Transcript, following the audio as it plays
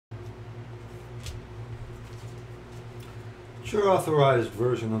Your authorized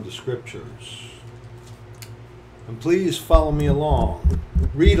version of the scriptures. And please follow me along.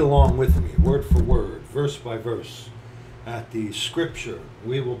 Read along with me, word for word, verse by verse, at the scripture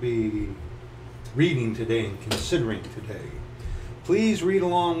we will be reading today and considering today. Please read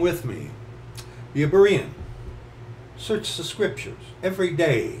along with me. Be a Berean. Search the scriptures every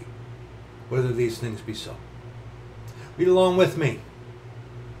day, whether these things be so. Read along with me,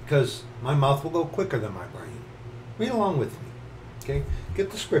 because my mouth will go quicker than my brain. Read along with me. Okay?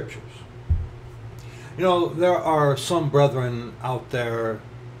 Get the scriptures. You know, there are some brethren out there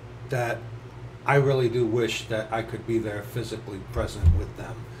that I really do wish that I could be there physically present with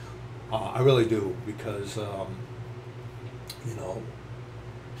them. I really do, because, you know,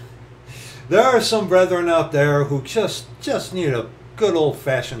 there are some brethren out there who just need a good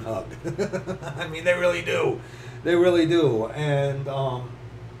old-fashioned hug. I mean, they really do. They really do. And,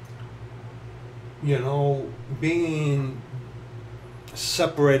 you know, being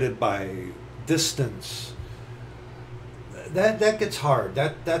separated by distance, that gets hard.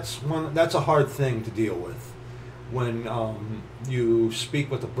 That's a hard thing to deal with when you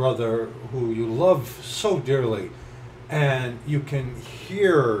speak with a brother who you love so dearly, and you can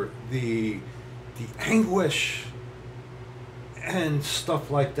hear the anguish and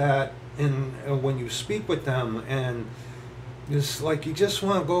stuff like that, and when you speak with them, and it's like you just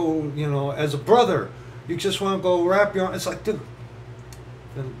want to go, you know, as a brother, you just want to go wrap your arm. It's like, dude.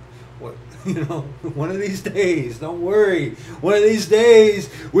 And what, you know, one of these days, don't worry, one of these days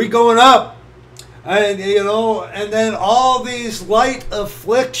we going up, and you know, and then all these light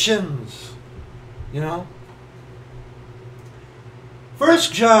afflictions, you know. 1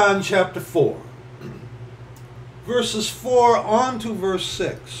 John chapter 4, verses 4 on to verse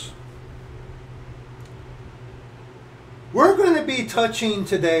 6. We're going to be touching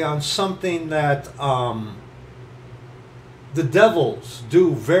today on something that the devils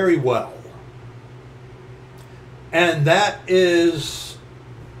do very well. And that is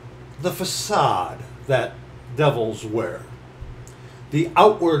the facade that devils wear. The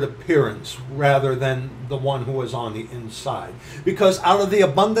outward appearance rather than the one who is on the inside. Because out of the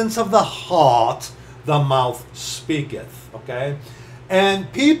abundance of the heart, the mouth speaketh. Okay?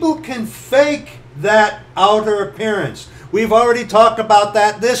 And people can fake that outer appearance. We've already talked about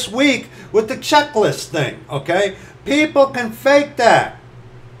that this week with the checklist thing. Okay? People can fake that.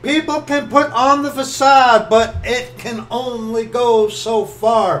 People can put on the facade, but it can only go so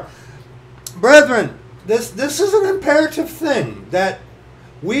far. Brethren, this is an imperative thing that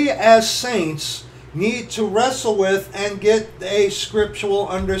we as saints need to wrestle with and get a scriptural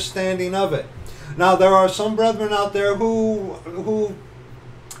understanding of it. Now, there are some brethren out there who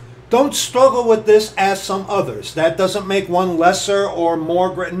don't struggle with this as some others. That doesn't make one lesser or more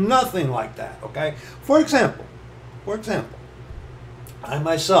great. Nothing like that, okay? For example, I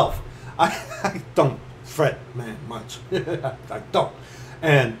myself, I don't fret, man, much. I don't.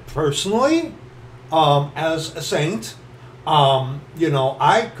 And personally, as a saint, you know,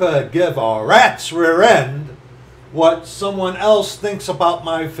 I could give a rat's rear end what someone else thinks about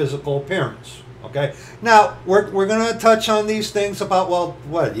my physical appearance. Okay? Now, we're going to touch on these things about, well,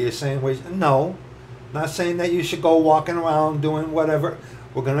 what, you're saying? No, not saying that you should go walking around doing whatever.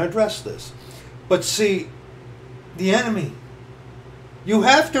 We're going to address this. But see, the enemy, you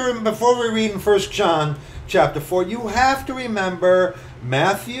have to, before we read in 1 John chapter 4, you have to remember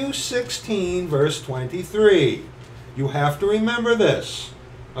Matthew 16, verse 23. You have to remember this,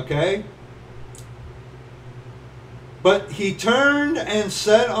 okay? But he turned and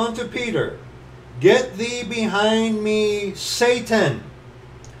said unto Peter, Get thee behind me, Satan,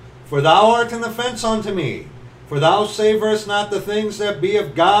 for thou art an offense unto me. For thou savorest not the things that be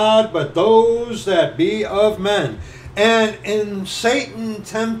of God, but those that be of men. And in Satan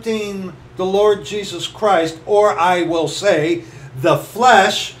tempting the Lord Jesus Christ, or I will say, the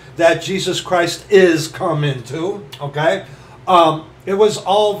flesh that Jesus Christ is come into, okay? It was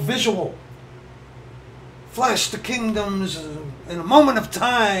all visual. Flesh, the kingdoms, in a moment of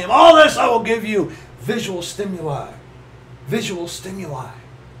time, all this I will give you. Visual stimuli. Visual stimuli.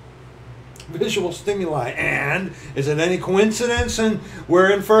 Visual stimuli. And is it any coincidence? And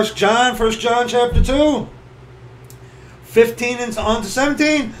we're in 1 John chapter 2. 15 and on to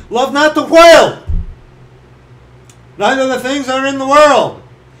 17. Love not the world, neither the things that are in the world.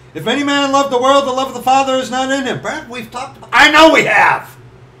 If any man love the world, the love of the Father is not in him. Brad, we've talked about. I know we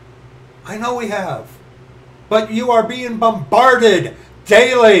have. But you are being bombarded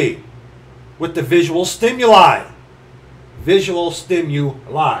daily with the visual stimuli. Visual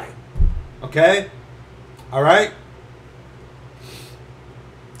stimuli. Okay? All right?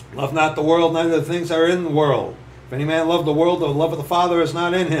 Love not the world, neither the things that are in the world. If any man love the world, the love of the Father is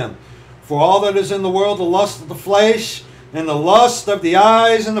not in him. For all that is in the world, the lust of the flesh, and the lust of the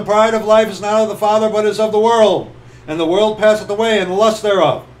eyes, and the pride of life is not of the Father, but is of the world. And the world passeth away, and the lust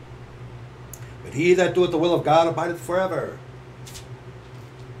thereof. But he that doeth the will of God abideth forever.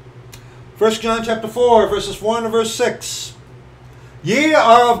 1 John chapter 4, verses 4 and verse 6. Ye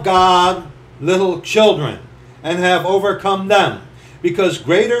are of God, little children, and have overcome them, because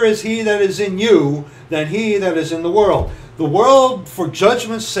greater is he that is in you than he that is in the world. The world, for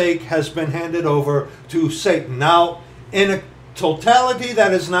judgment's sake, has been handed over to Satan. Now, in a totality,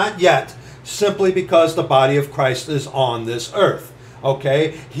 that is not yet, simply because the body of Christ is on this earth.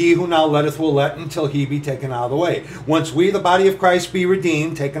 Okay? He who now letteth will let until he be taken out of the way. Once we, the body of Christ, be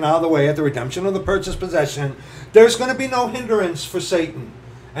redeemed, taken out of the way at the redemption of the purchased possession, there's going to be no hindrance for Satan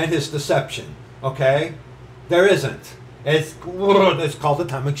and his deception. Okay? There isn't. It's called the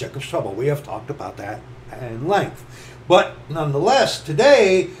time of Jacob's trouble. We have talked about that in length. But nonetheless,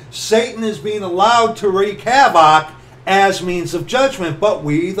 today, Satan is being allowed to wreak havoc as means of judgment. But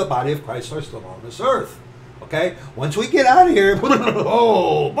we, the body of Christ, are still on this earth. Okay? Once we get out of here,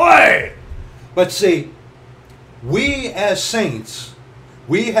 oh boy! But see, we as saints,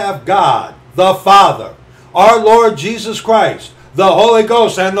 we have God, the Father, our Lord Jesus Christ, the Holy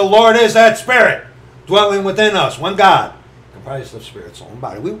Ghost, and the Lord is that Spirit dwelling within us. One God, comprised of spirit, soul, and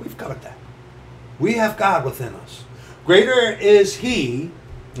body. We've covered that. We have God within us. Greater is He,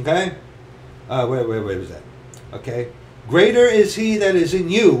 okay? Where was that? Okay. Greater is He that is in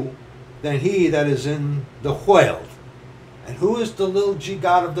you than he that is in the world. And who is the little g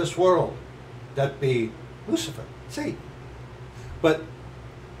god of this world? That be Lucifer, Satan. But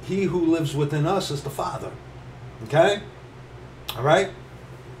he who lives within us is the Father. Okay? All right?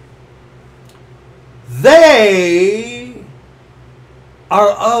 They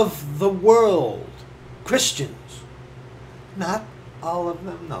are of the world. Christians. Not all of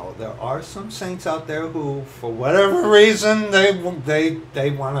them. No, there are some saints out there who, for whatever reason, they want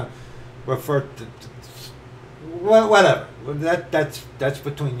to refer to whatever. That's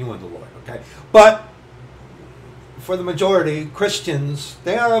between you and the Lord. Okay, but for the majority, Christians,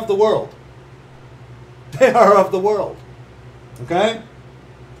 they are of the world. They are of the world. Okay?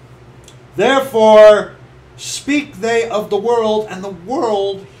 Therefore, speak they of the world, and the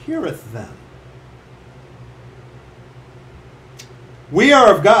world heareth them. We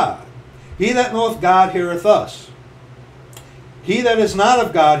are of God. He that knoweth God heareth us. He that is not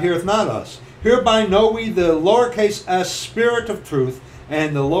of God heareth not us. Hereby know we the lowercase s spirit of truth,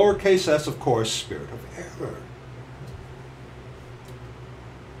 and the lowercase s, of course, spirit of error.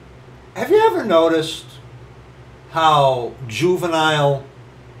 Have you ever noticed how juvenile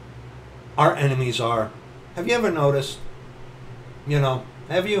our enemies are? Have you ever noticed? You know,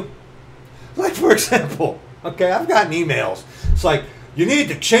 have you? Like, for example, okay, I've gotten emails. It's like, you need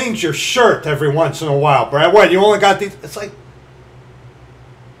to change your shirt every once in a while, Brad. What, you only got these? It's like,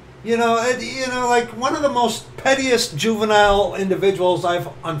 like one of the most pettiest juvenile individuals I've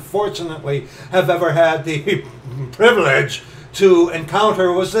unfortunately have ever had the privilege to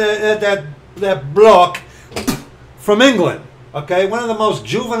encounter was that bloke from England. Okay, one of the most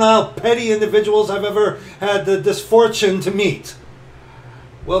juvenile, petty individuals I've ever had the misfortune to meet.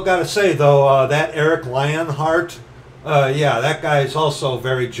 Well, gotta say though, that Eric Lionheart, yeah, that guy is also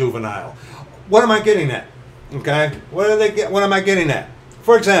very juvenile. What am I getting at? Okay, what am I getting at?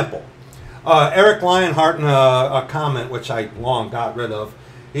 For example, Eric Lionheart in a comment which I long got rid of.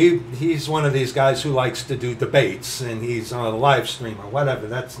 He's one of these guys who likes to do debates, and he's on a live stream or whatever.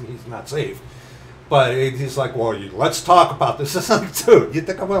 He's not safe. But he's like, well, let's talk about this. It's like, dude, you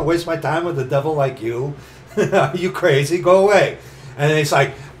think I'm going to waste my time with a devil like you? Are you crazy? Go away. And he's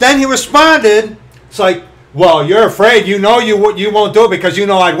like, then he responded. It's like, well, you're afraid. You know you won't do it because you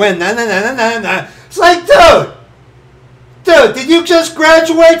know I'd win. Nah, nah, nah, nah, nah. It's like, dude, did you just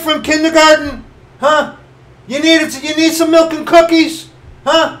graduate from kindergarten? Huh? You need some milk and cookies?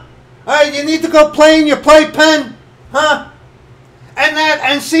 Huh? You need to go play in your playpen? Huh?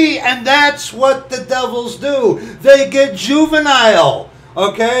 And that's what the devils do. They get juvenile.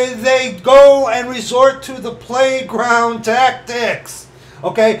 Okay? They go and resort to the playground tactics.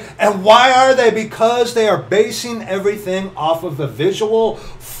 Okay? And why are they? Because they are basing everything off of a visual,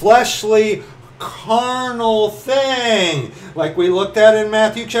 fleshly, carnal thing. Like we looked at in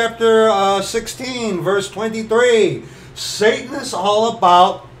Matthew chapter 16, verse 23. Satan is all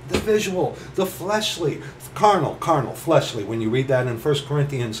about the visual, the fleshly, carnal, fleshly. When you read that in 1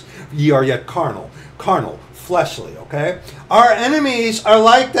 Corinthians, ye are yet carnal, fleshly, okay? Our enemies are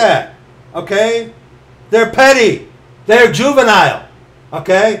like that, okay? They're petty. They're juvenile,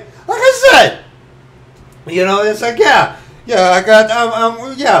 okay? Like I said, You know, it's like, yeah, I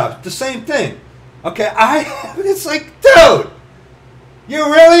got, yeah, the same thing. Okay, it's like, dude, you're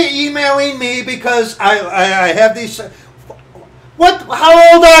really emailing me because I have these, what,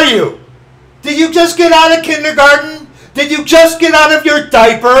 how old are you? Did you just get out of kindergarten? Did you just get out of your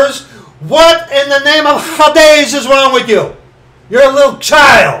diapers? What in the name of Hades is wrong with you? You're a little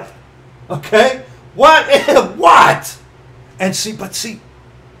child. Okay? What? What? And see,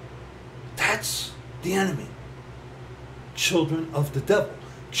 that's the enemy. Children of the devil.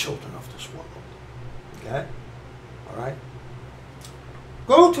 Children of this world. Okay? All right?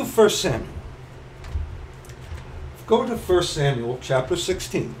 Go to 1 Samuel. Go to 1 Samuel chapter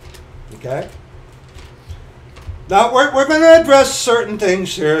 16. Okay? Now, we're going to address certain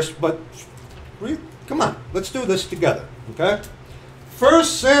things here, but come on, let's do this together. Okay? 1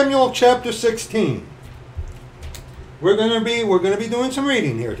 Samuel chapter 16. We're going to be doing some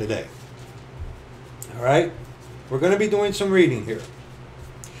reading here today. All right? We're going to be doing some reading here.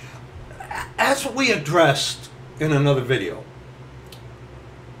 As we addressed in another video,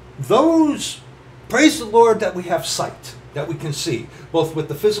 praise the Lord that we have sight, that we can see, both with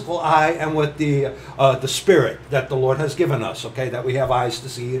the physical eye and with the spirit that the Lord has given us, okay, that we have eyes to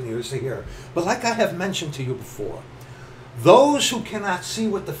see and ears to hear. But like I have mentioned to you before, those who cannot see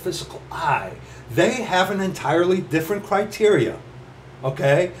with the physical eye, they have an entirely different criteria,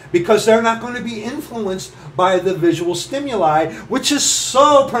 okay, because they're not going to be influenced by the visual stimuli, which is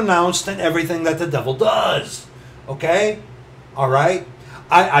so pronounced in everything that the devil does, okay, all right?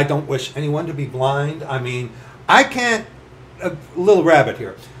 I don't wish anyone to be blind. I mean, I can't, a little rabbit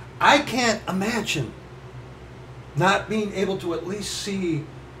here, I can't imagine not being able to at least see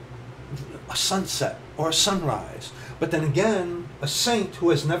a sunset or a sunrise. But then again, a saint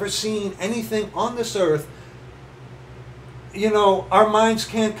who has never seen anything on this earth, you know, our minds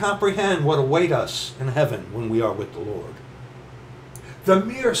can't comprehend what await us in heaven when we are with the Lord. The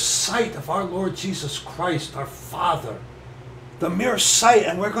mere sight of our Lord Jesus Christ, our Father, the mere sight,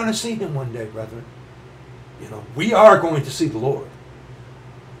 and we're going to see him one day, brethren. You know, we are going to see the Lord.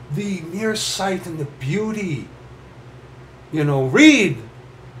 The mere sight and the beauty. You know, read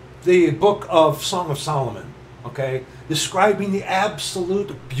the book of Song of Solomon, okay? Describing the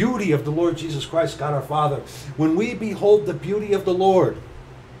absolute beauty of the Lord Jesus Christ, God our Father. When we behold the beauty of the Lord,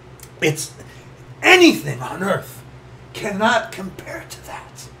 it's anything on earth cannot compare to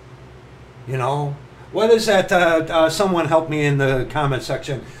that. You know, what is that? Someone help me in the comment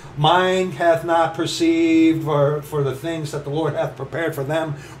section. Mind hath not perceived for the things that the Lord hath prepared for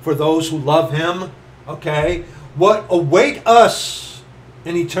them, for those who love him. Okay? What await us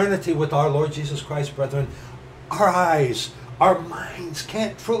in eternity with our Lord Jesus Christ, brethren, our eyes, our minds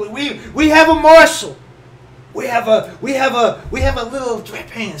can't truly. We have a morsel. We have a little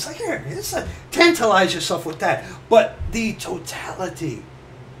dripping. It's like, here, tantalize yourself with that. But the totality,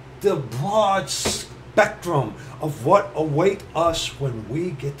 the broad spectrum of what await us when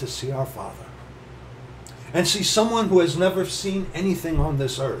we get to see our Father. And see someone who has never seen anything on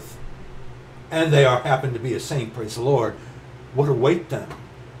this earth, and they happen to be a saint, praise the Lord, what await them?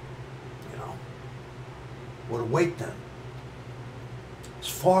 You know, what await them? It's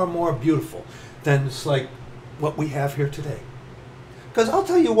far more beautiful than it's like what we have here today. Because I'll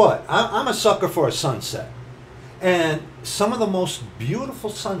tell you what, I'm a sucker for a sunset. And some of the most beautiful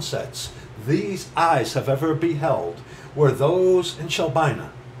sunsets these eyes have ever beheld were those in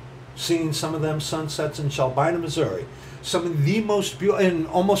Shelbina. Seeing some of them sunsets in Shelbina, Missouri. Some of the most beautiful, in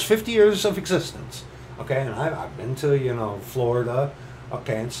almost 50 years of existence. Okay, and I've been to, you know, Florida,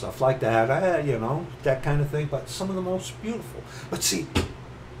 okay, and stuff like that, you know, that kind of thing. But some of the most beautiful. But see,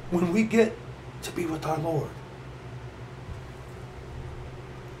 when we get to be with our Lord,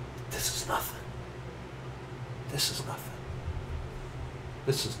 this is nothing. This is nothing.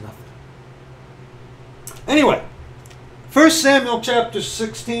 This is nothing. Anyway, 1 Samuel chapter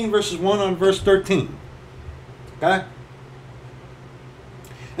 16, verses 1 on verse 13. Okay?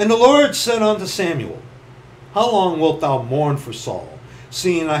 And the Lord said unto Samuel, How long wilt thou mourn for Saul,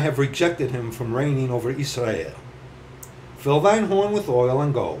 seeing I have rejected him from reigning over Israel? Fill thine horn with oil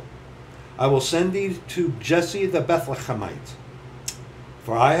and go. I will send thee to Jesse the Bethlehemite,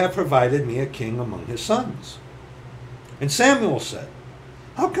 for I have provided me a king among his sons. And Samuel said,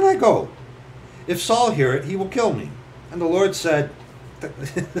 How can I go? If Saul hear it, he will kill me. And the Lord said,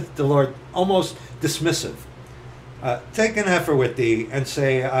 the Lord almost dismissive, take an heifer with thee and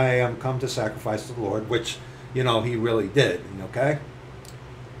say, I am come to sacrifice to the Lord, which, you know, he really did, okay?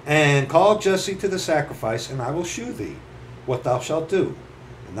 And call Jesse to the sacrifice, and I will shew thee what thou shalt do.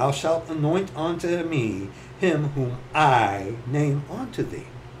 And thou shalt anoint unto me him whom I name unto thee.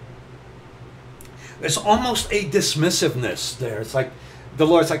 It's almost a dismissiveness there. It's like the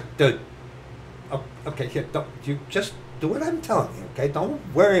Lord's like, okay, here, you just do what I'm telling you, okay? Don't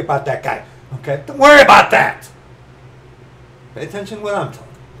worry about that guy, okay? Don't worry about that. Pay attention to what I'm telling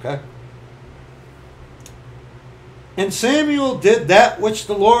you, okay? And Samuel did that which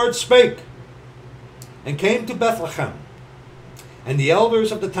the Lord spake, and came to Bethlehem. And the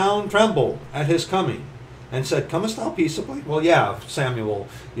elders of the town trembled at his coming, and said, comest thou peaceably? Well, yeah, Samuel,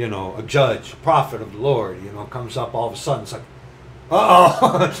 a judge, a prophet of the Lord, comes up all of a sudden. It's like,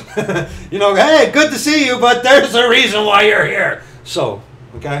 uh-oh. Hey, good to see you, but there's a reason why you're here. So,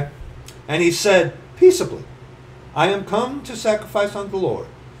 okay. And he said, peaceably, I am come to sacrifice unto the Lord.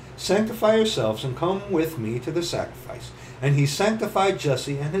 Sanctify yourselves and come with me to the sacrifice. And he sanctified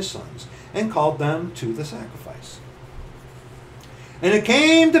Jesse and his sons, and called them to the sacrifice. And it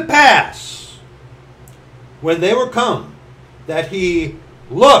came to pass, when they were come, that he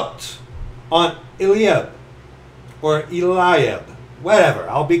looked on Eliab, or Eliab, whatever.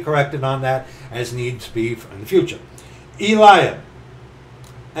 I'll be corrected on that as needs be in the future. Eliab,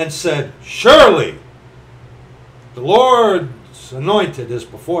 and said, surely the Lord's anointed is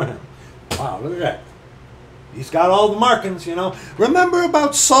before him. Wow, look at that. He's got all the markings, Remember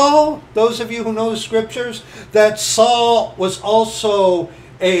about Saul, those of you who know the scriptures, that Saul was also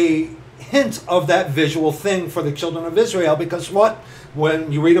a hint of that visual thing for the children of Israel. Because what?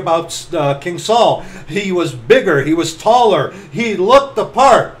 When you read about King Saul, he was bigger, he was taller, he looked the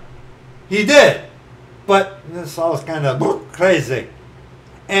part. He did. But Saul was kind of crazy.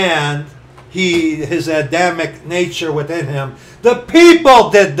 And his Adamic nature within him, the people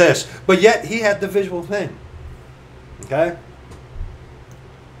did this. But yet he had the visual thing. Okay?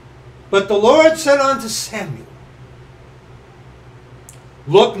 But the Lord said unto Samuel,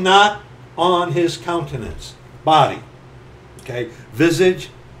 look not on his countenance, body. Okay? Visage,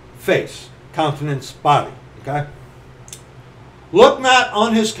 face, countenance, body. Okay? Look not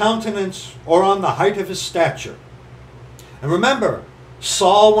on his countenance or on the height of his stature. And remember,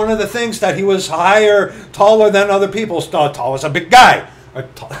 Saul, one of the things that he was higher, taller than other people. Tall was a big guy.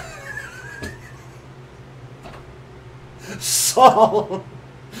 Saul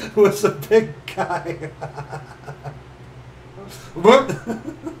was a big guy. Go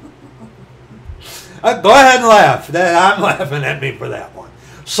ahead and laugh. I'm laughing at me for that one.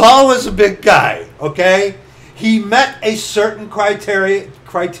 Saul was a big guy, okay? He met a certain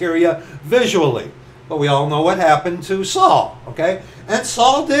criteria visually. But we all know what happened to Saul, okay? And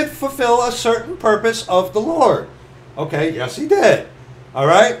Saul did fulfill a certain purpose of the Lord. Okay, yes he did. All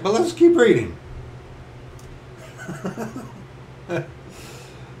right, but let's keep reading.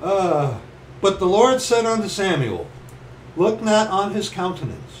 But the Lord said unto Samuel, look not on his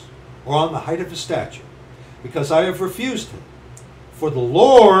countenance, or on the height of his stature, because I have refused him. For the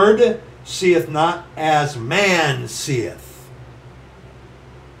Lord seeth not as man seeth.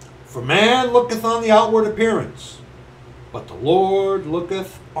 For man looketh on the outward appearance, but the Lord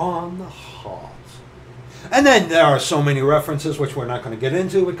looketh on the heart. And then there are so many references which we're not going to get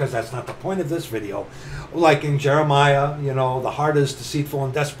into because that's not the point of this video. Like in Jeremiah, the heart is deceitful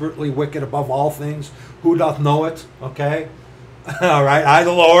and desperately wicked above all things. Who doth know it? Okay? All right? I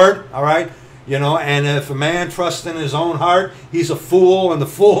the Lord. All right? And if a man trusts in his own heart, he's a fool. And the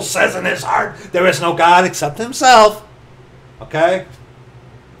fool says in his heart, there is no God except himself. Okay?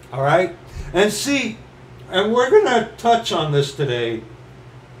 All right? And see, and we're going to touch on this today.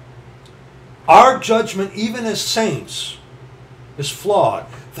 Our judgment, even as saints, is flawed.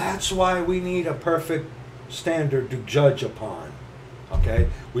 That's why we need a perfect standard to judge upon. Okay?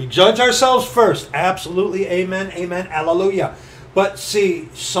 We judge ourselves first. Absolutely. Amen. Amen. Hallelujah. But see,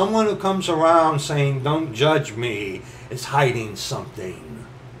 someone who comes around saying, don't judge me, is hiding something.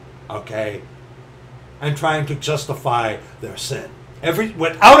 Okay? And trying to justify their sin.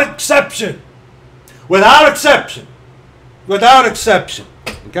 Without exception. Without exception. Without exception.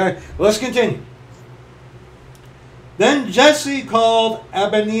 Okay? Let's continue. Then Jesse called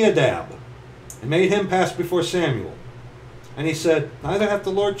Abinadab and made him pass before Samuel. And he said, neither hath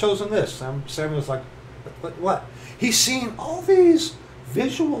the Lord chosen this. Samuel's like, but what? He's seen all these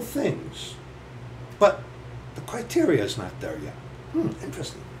visual things, but the criteria is not there yet.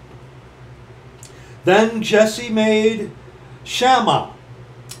 Interesting. Then Jesse made Shammah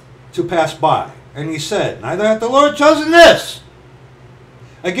to pass by. And he said, neither hath the Lord chosen this.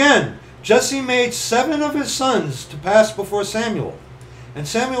 Again, Jesse made 7 of his sons to pass before Samuel. And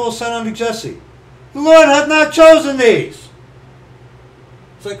Samuel said unto Jesse, the Lord hath not chosen these.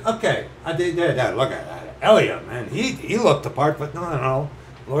 It's like, okay, I did that. Look at that. Eliab, man, he looked the part, but no,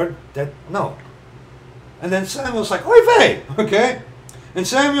 Lord, no. And then Samuel's like, oy vey, okay? And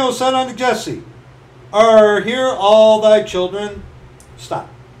Samuel said unto Jesse, Are here all thy children? Stop.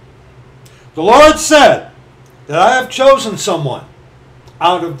 The Lord said that I have chosen someone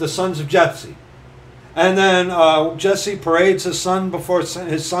out of the sons of Jesse. And then Jesse parades his sons before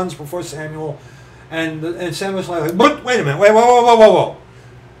Samuel. And Samuel's like, wait a minute, whoa.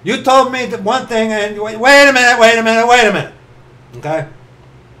 You told me that one thing, and wait a minute. Okay?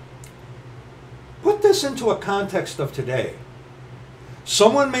 Put this into a context of today.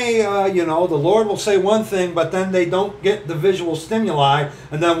 Someone may, the Lord will say one thing, but then they don't get the visual stimuli,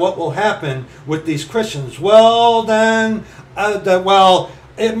 and then what will happen with these Christians? Well, then,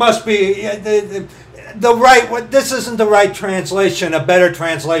 it must be the right. This isn't the right translation. A better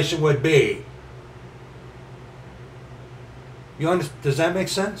translation would be. Does that make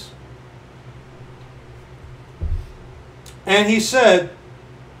sense? And he said,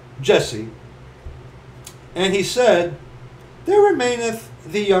 Jesse, and he said, there remaineth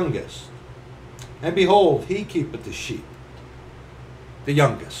the youngest, and behold, he keepeth the sheep. The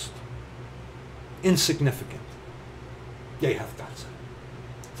youngest, insignificant. Yea, hath God said.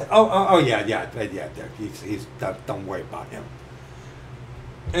 It's like, yeah. He's don't worry about him.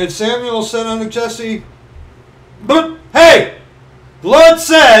 And Samuel said unto Jesse, but hey, the Lord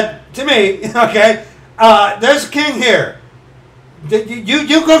said to me, okay, there's a king here.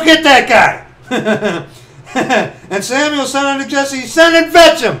 You go get that guy. And Samuel said unto Jesse, send and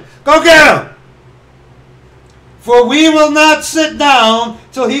fetch him. Go get him. For we will not sit down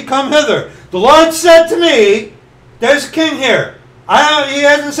till he come hither. The Lord said to me, there's a king here. He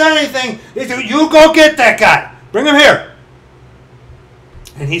hasn't said anything. He said, you go get that guy. Bring him here.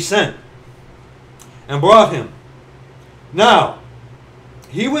 And he sent and brought him. Now,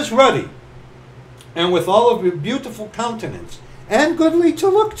 he was ruddy, and withal of a beautiful countenance, and goodly to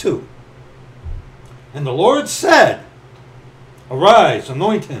look to. And the Lord said, arise,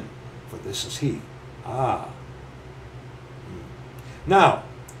 anoint him, for this is he. Now,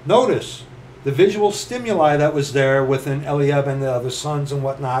 notice the visual stimuli that was there within Eliab and the other sons and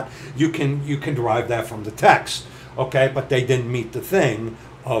whatnot. You can derive that from the text, okay? But they didn't meet the thing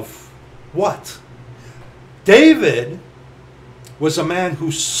of what? David was a man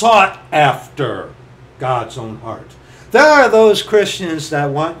who sought after God's own heart. There are those Christians that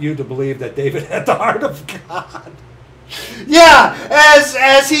want you to believe that David had the heart of God. Yeah,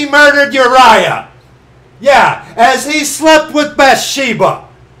 as he murdered Uriah. Yeah, as he slept with Bathsheba.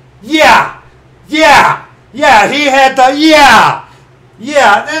 Yeah, he had the,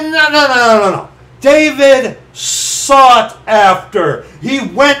 No. David sought after. He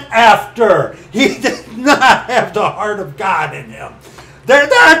went after. He did not have the heart of God in him. There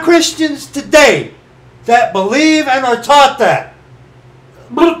are Christians today that believe and are taught that.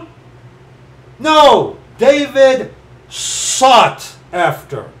 No, David sought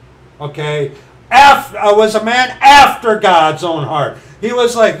after. Okay? Was a man after God's own heart. He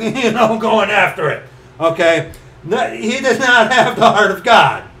was like, going after it. Okay? He did not have the heart of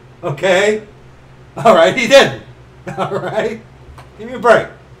God. Okay? All right, he didn't. All right? Give me a break.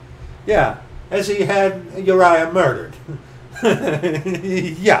 Yeah, as he had Uriah murdered.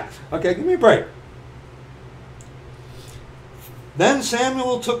 Yeah, okay, give me a break. Then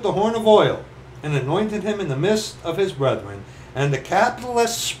Samuel took the horn of oil and anointed him in the midst of his brethren, and the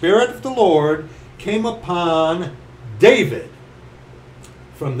capitalist Spirit of the Lord came upon David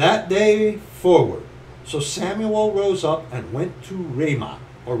from that day forward. So Samuel rose up and went to Ramah.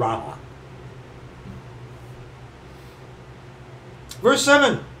 Verse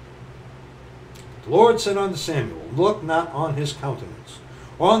 7. The Lord said unto Samuel, look not on his countenance,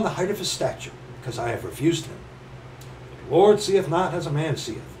 or on the height of his stature, because I have refused him. The Lord seeth not as a man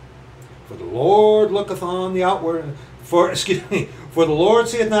seeth. For the Lord looketh on the outward, for the Lord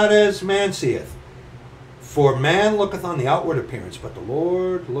seeth not as man seeth. For man looketh on the outward appearance, but the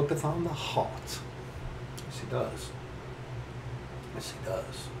Lord looketh on the heart. Yes, he does. Yes, he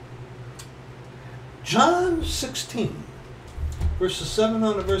does. John 16, verses 7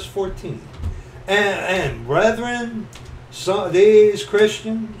 on to verse 14. And brethren, these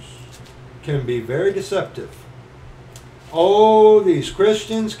Christians can be very deceptive. Oh, these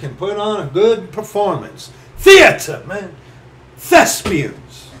Christians can put on a good performance. Theater, man.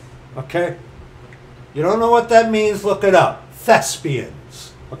 Thespians. Okay? You don't know what that means? Look it up.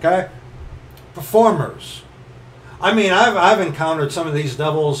 Thespians. Okay? Performers. I mean, I've encountered some of these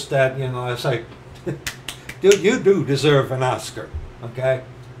devils that, it's like, dude, you do deserve an Oscar. Okay?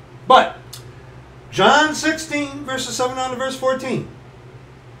 But, John 16, verses 7 on to verse 14.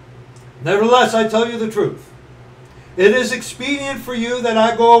 Nevertheless, I tell you the truth. It is expedient for you that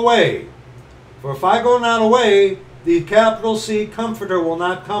I go away. For if I go not away, the capital C Comforter will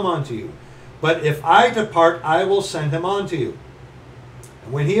not come unto you. But if I depart, I will send him on to you.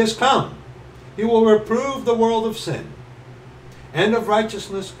 And when he is come, he will reprove the world of sin, and of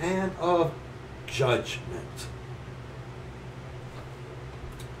righteousness, and of judgment.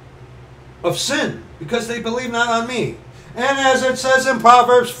 Of sin, because they believe not on me. And as it says in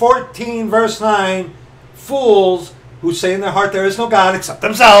Proverbs 14, verse 9, fools who say in their heart there is no God except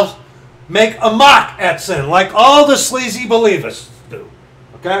themselves, make a mock at sin, like all the sleazy believers do.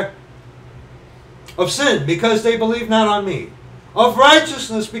 Okay? Of sin, because they believe not on me. Of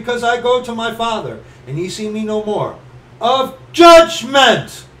righteousness, because I go to my Father, and ye see me no more. Of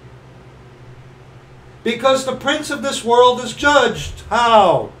judgment, because the prince of this world is judged.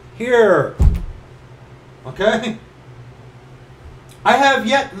 How? Here. Okay? I have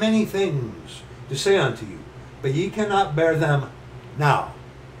yet many things to say unto you, but ye cannot bear them now.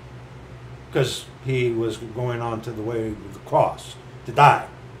 Because he was going on to the way of the cross to die.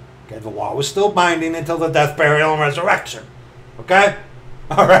 Okay, the law was still binding until the death, burial, and resurrection. Okay?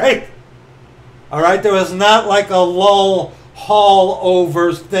 Alright? Alright, there was not like a lull, haul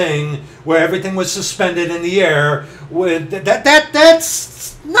over thing where everything was suspended in the air.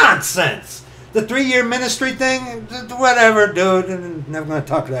 That's nonsense. The 3-year ministry thing, whatever, dude. I'm never going to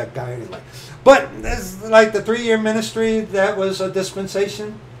talk to that guy anyway. But it's like the 3-year ministry, that was a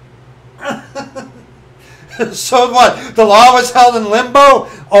dispensation. So what? The law was held in limbo?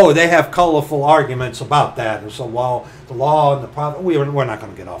 Oh, they have colorful arguments about that. So, well, the law and the prophet, we're not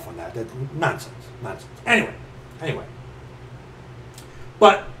going to get off on that. Nonsense. Anyway.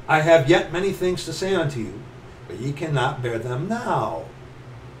 But I have yet many things to say unto you, but ye cannot bear them now.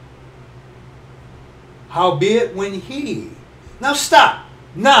 Howbeit when he... Now stop.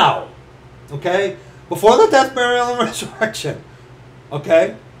 Now. Okay? Before the death, burial, and resurrection.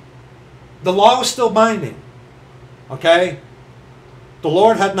 Okay? The law was still binding. Okay? The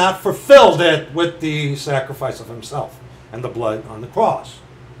Lord had not fulfilled it with the sacrifice of himself and the blood on the cross.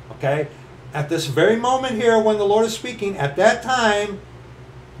 Okay? At this very moment here, when the Lord is speaking, at that time,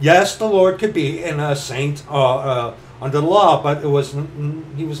 yes, the Lord could be in a saint under the law, but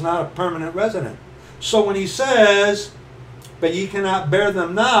he was not a permanent resident. So when he says, but ye cannot bear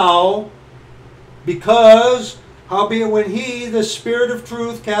them now, because, howbeit when he, the Spirit of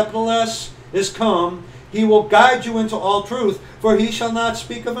truth, capital S, is come, he will guide you into all truth, for he shall not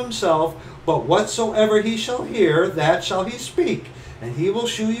speak of himself, but whatsoever he shall hear, that shall he speak, and he will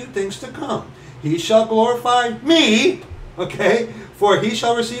shew you things to come. He shall glorify me, okay, for he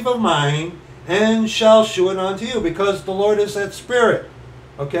shall receive of mine, and shall shew it unto you, because the Lord is that Spirit,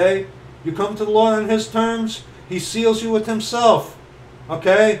 okay? You come to the Lord on his terms, he seals you with himself.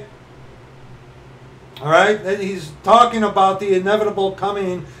 Okay? Alright? He's talking about the inevitable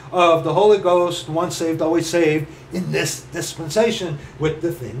coming of the Holy Ghost, once saved, always saved, in this dispensation with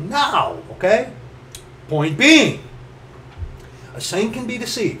the thing now. Okay? Point being, a saint can be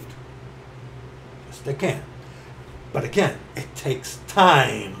deceived. Yes, they can. But again, it takes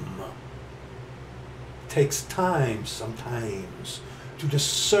time. It takes time sometimes to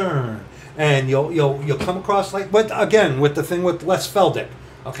discern, and you'll come across like with the thing with Les Feldick,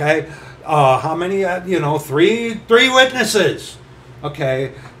 okay? How many? 3 witnesses,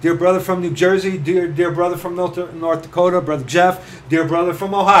 okay? Dear brother from New Jersey, dear brother from North Dakota, brother Jeff, dear brother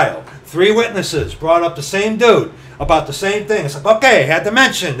from Ohio. 3 witnesses brought up the same dude about the same thing. It's like, okay, had to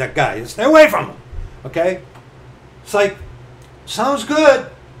mention that guy. Stay away from him, okay? It's like, sounds good,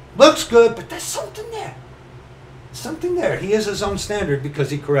 looks good, but there's something there. Something there. He is his own standard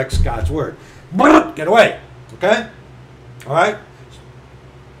because he corrects God's word. Get away. Okay? Alright?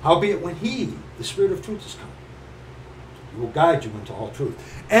 Howbeit when he, the Spirit of truth, is come, he will guide you into all truth.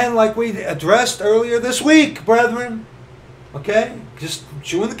 And like we addressed earlier this week, brethren, okay? Just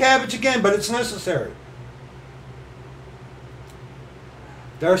chewing the cabbage again, but it's necessary.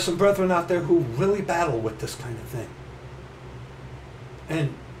 There are some brethren out there who really battle with this kind of thing.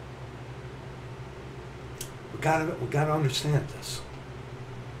 And we gotta understand this.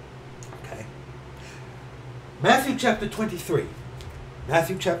 Okay? Matthew chapter 23.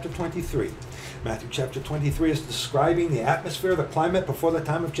 Matthew chapter 23. Matthew chapter 23 is describing the atmosphere, the climate before the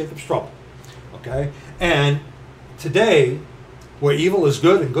time of Jacob's trouble. Okay? And today, where evil is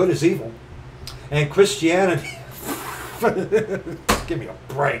good and good is evil, and Christianity, give me a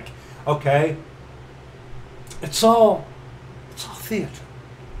break, okay? It's all theater.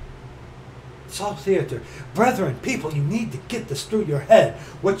 It's all theater. Brethren, people, you need to get this through your head.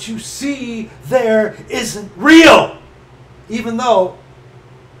 What you see there isn't real, even though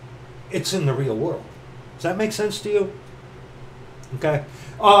it's in the real world. Does that make sense to you? Okay.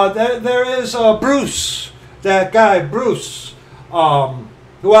 There is Bruce, that guy, Bruce.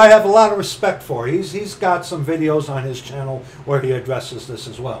 who I have a lot of respect for. He's got some videos on his channel where he addresses this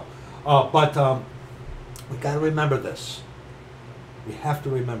as well. But we got to remember this. We have to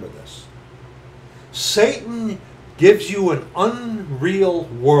remember this. Satan gives you an unreal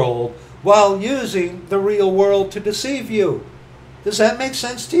world while using the real world to deceive you. Does that make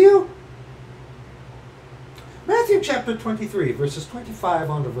sense to you? Matthew chapter 23, verses 25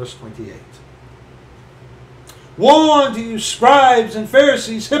 on to verse 28. Woe unto you, scribes and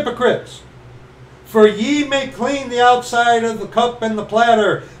Pharisees, hypocrites! For ye may clean the outside of the cup and the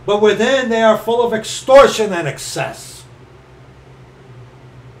platter, but within they are full of extortion and excess.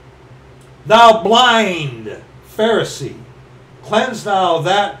 Thou blind Pharisee, cleanse thou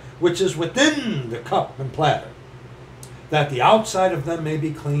that which is within the cup and platter, that the outside of them may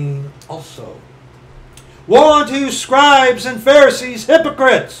be clean also. Woe unto you, scribes and Pharisees,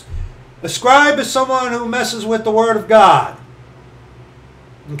 hypocrites! A scribe is someone who messes with the Word of God.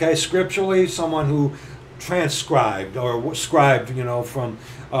 Okay, scripturally, someone who transcribed or scribed, from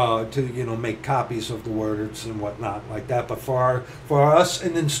to make copies of the words and whatnot like that. But for us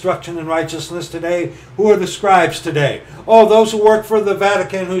in instruction in righteousness today, who are the scribes today? Oh, those who work for the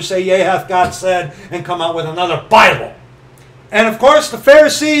Vatican, who say, "Yea, hath God said," and come out with another Bible. And of course, the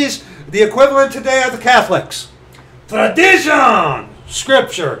Pharisees, the equivalent today are the Catholics. Tradition,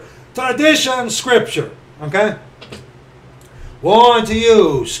 Scripture. Tradition, Scripture. Okay? Woe unto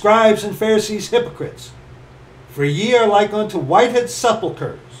you, scribes and Pharisees, hypocrites! For ye are like unto whited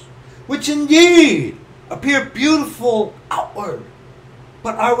sepulchres, which indeed appear beautiful outward,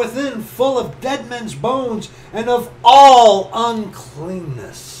 but are within full of dead men's bones and of all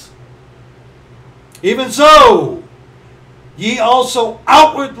uncleanness. Even so, ye also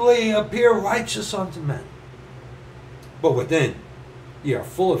outwardly appear righteous unto men, but within ye are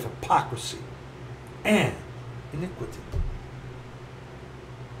full of hypocrisy and iniquity.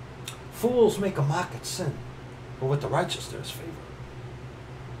 Fools make a mock at sin, but with the righteous there is favor.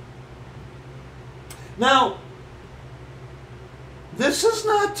 Now, this is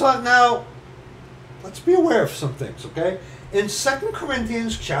not taught. Now, let's be aware of some things, okay? In 2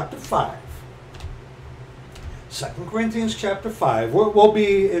 Corinthians chapter 5, 2 Corinthians chapter 5, we'll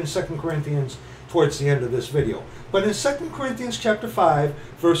be in 2 Corinthians towards the end of this video. But in 2 Corinthians chapter 5,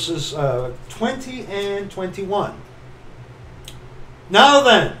 verses 20 and 21. Now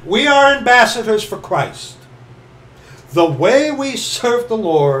then, we are ambassadors for Christ. The way we serve the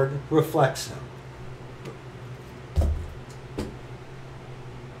Lord reflects Him.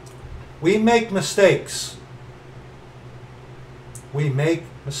 We make mistakes. We make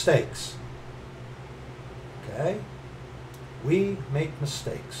mistakes. Okay? We make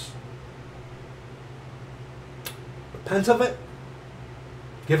mistakes. Repent of it.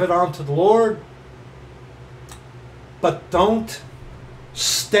 Give it on to the Lord. But don't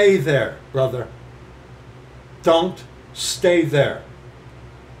stay there, brother. Don't stay there.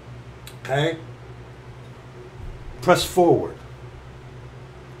 Okay? Press forward.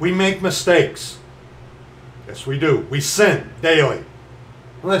 We make mistakes. Yes, we do. We sin daily.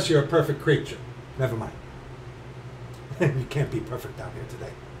 Unless you're a perfect creature. Never mind. You can't be perfect out here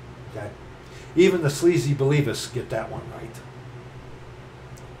today. Okay? Even the sleazy believers get that one right.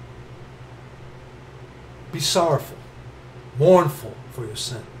 Be sorrowful. Mournful for your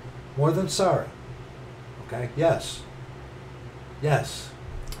sin. More than sorry. Okay? Yes. Yes.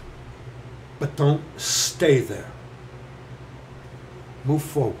 But don't stay there. Move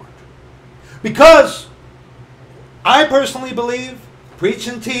forward. Because I personally believe, preach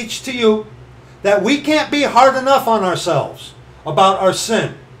and teach to you, that we can't be hard enough on ourselves about our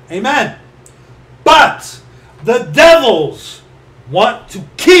sin. Amen. But the devils want to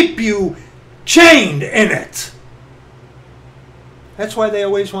keep you chained in it. That's why they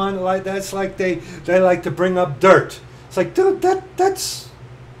always want to, like, that's like they like to bring up dirt. It's like, dude, that's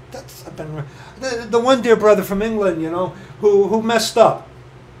I've been, the one dear brother from England, who messed up,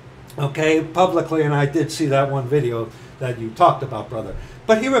 okay, publicly, and I did see that one video that you talked about, brother.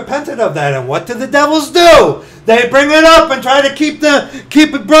 But he repented of that, and what do the devils do? They bring it up and try to keep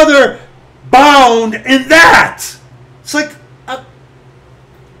a brother bound in that. It's like,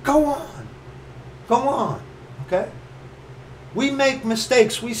 go on, okay? We make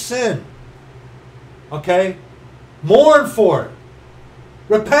mistakes, we sin, okay? Mourn for it.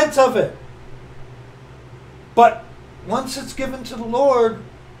 Repent of it. But once it's given to the Lord,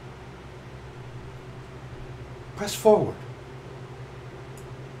 press forward.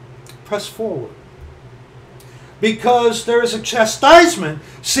 Press forward. Because there is a chastisement.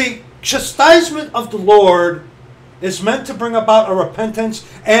 See, chastisement of the Lord is meant to bring about a repentance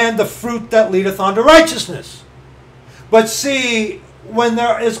and the fruit that leadeth unto righteousness. But see, when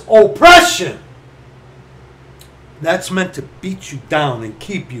there is oppression, that's meant to beat you down and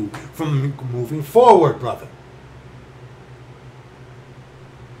keep you from moving forward, brother.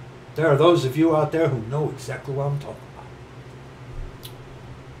 There are those of you out there who know exactly what I'm talking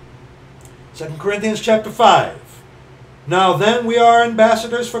about. 2 Corinthians chapter 5. Now then we are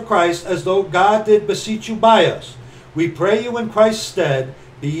ambassadors for Christ, as though God did beseech you by us. We pray you in Christ's stead,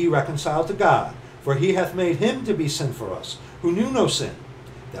 be ye reconciled to God. For he hath made him to be sin for us, who knew no sin,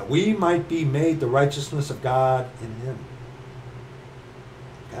 that we might be made the righteousness of God in him.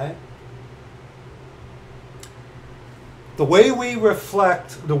 Okay? The way we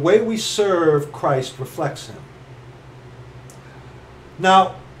reflect, the way we serve Christ reflects him.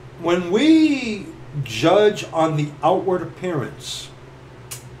 Now, when we judge on the outward appearance,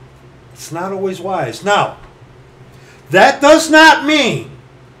 it's not always wise. Now, that does not mean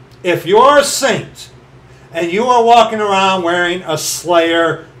if you're a saint and you are walking around wearing a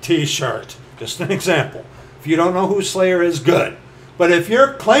Slayer t-shirt, just an example. If you don't know who Slayer is, good. But if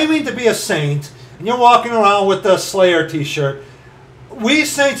you're claiming to be a saint and you're walking around with the Slayer t-shirt, we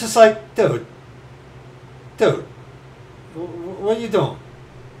saints, it's like, dude, what are you doing?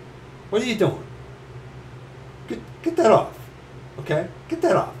 What are you doing? Get that off, okay? Get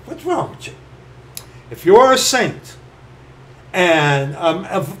that off. What's wrong with you? If you're a saint and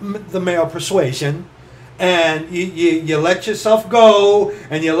of the male persuasion, and you let yourself go,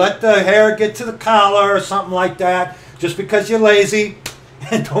 and you let the hair get to the collar or something like that, just because you're lazy,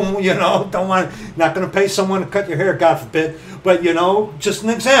 and not going to pay someone to cut your hair, God forbid. But just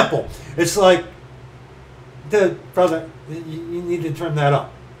an example. It's like, brother, you need to trim that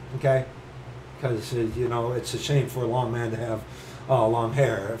up, okay? Because it's a shame for a long man to have long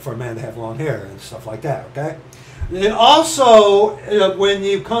hair, for a man to have long hair and stuff like that, okay? And also, when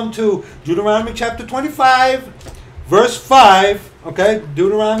you come to Deuteronomy chapter 25, verse 5, okay?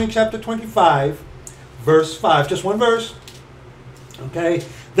 Deuteronomy chapter 25, verse 5, just one verse, okay?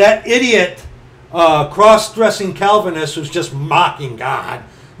 That idiot cross-dressing Calvinist who's just mocking God,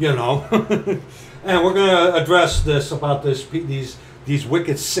 and we're going to address this about these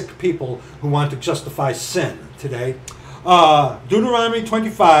wicked, sick people who want to justify sin today. Deuteronomy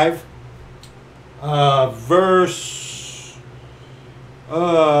 25, verse...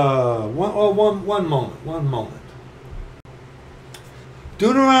 one moment.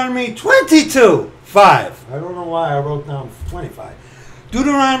 Deuteronomy 22, 5. I don't know why I wrote down 25.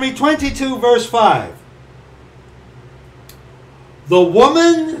 Deuteronomy 22, verse 5. The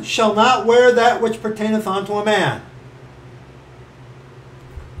woman shall not wear that which pertaineth unto a man.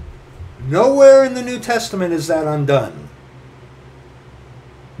 Nowhere in the New Testament is that undone.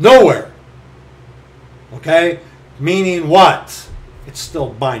 Nowhere. Okay? Meaning what? It's still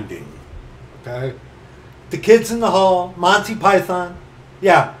binding. Okay? The Kids in the Hall, Monty Python.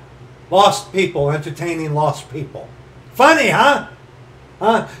 Yeah. Lost people entertaining lost people. Funny, huh?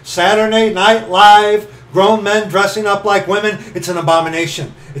 Saturday Night Live, grown men dressing up like women. It's an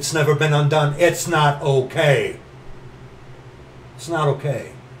abomination. It's never been undone. It's not okay. It's not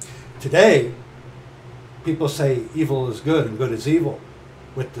okay. Today, people say evil is good and good is evil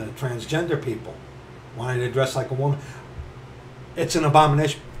with the transgender people wanting to dress like a woman. It's an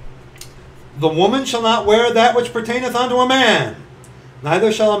abomination. The woman shall not wear that which pertaineth unto a man,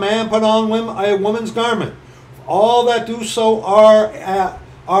 neither shall a man put on a woman's garment. All that do so are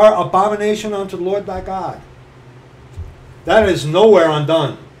abomination unto the Lord thy God. That is nowhere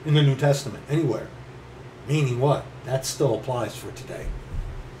undone in the New Testament, anywhere. Meaning what? That still applies for today.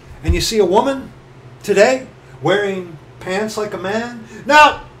 And you see a woman today wearing pants like a man.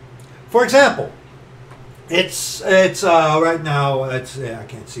 Now, for example, it's right now, I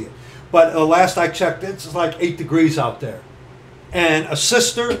can't see it. But last I checked, it's like 8 degrees out there. And a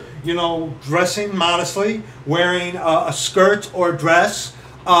sister, dressing modestly, wearing a skirt or dress.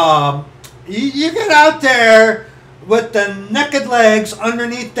 You get out there with the naked legs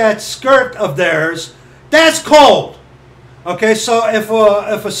underneath that skirt of theirs. That's cold. Okay, so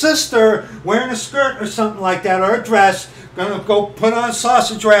if a sister wearing a skirt or something like that, or a dress, gonna go put on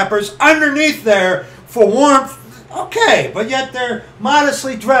sausage wrappers underneath there for warmth, okay, but yet they're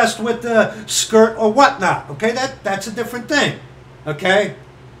modestly dressed with the skirt or whatnot. Okay, that's a different thing. Okay,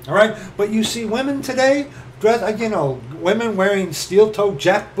 all right, but you see women today dress, women wearing steel-toed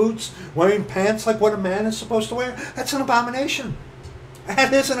jack boots, wearing pants like what a man is supposed to wear. That's an abomination.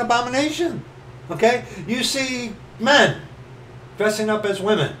 That is an abomination. Okay, you see men dressing up as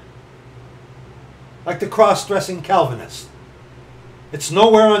women, like the cross-dressing Calvinist. It's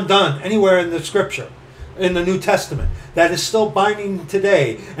nowhere undone anywhere in the Scripture. in the New Testament that is still binding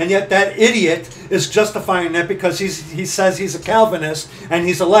today, and yet that idiot is justifying it because he says he's a Calvinist and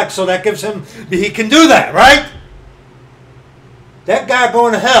he's elect, so that gives him, he can do that, right? That guy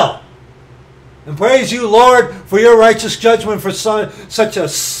going to hell. And praise you, Lord, for your righteous judgment for such a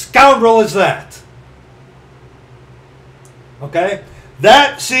scoundrel as that. Okay?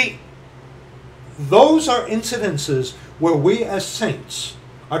 Those are incidences where we as saints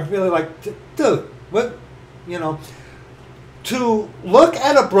are really like, dude, what, to look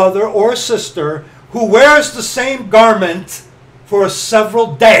at a brother or a sister who wears the same garment for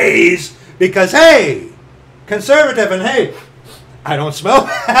several days because, hey, conservative, and hey, I don't smell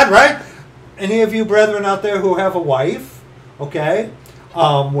bad, right? Any of you brethren out there who have a wife, okay,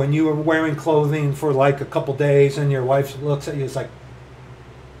 when you are wearing clothing for like a couple days and your wife looks at you, it's like,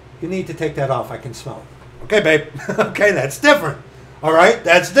 you need to take that off, I can smell it. Okay, babe. Okay, that's different. All right,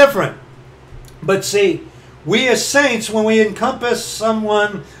 that's different. But see, we as saints, when we encompass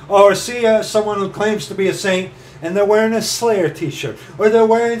someone or see someone who claims to be a saint and they're wearing a Slayer t-shirt or they're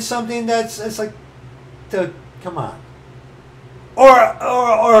wearing something it's like, come on.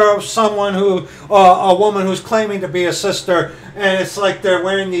 Or someone who, a woman who's claiming to be a sister, and it's like they're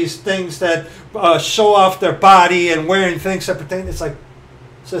wearing these things that show off their body and wearing things that pertain. It's like,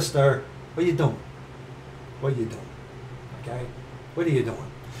 sister, what are you doing? What are you doing? Okay? What are you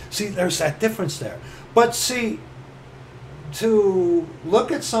doing? See, there's that difference there. But see, to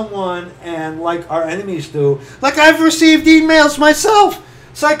look at someone and like our enemies do, like I've received emails myself.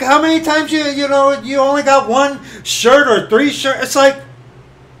 It's like, how many times you only got one shirt or three shirts? It's like,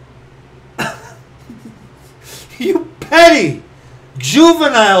 you petty,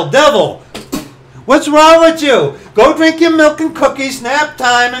 juvenile devil. What's wrong with you? Go drink your milk and cookies, nap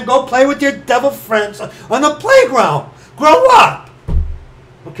time, and go play with your devil friends on the playground. Grow up.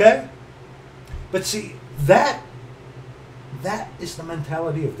 Okay? But see, that is the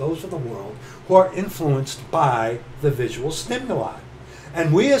mentality of those of the world who are influenced by the visual stimuli.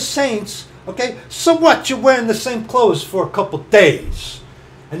 And we as saints, okay, so what? You're wearing the same clothes for a couple days.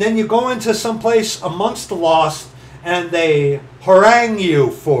 And then you go into some place amongst the lost and they harangue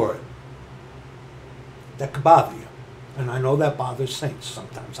you for it. That could bother you. And I know that bothers saints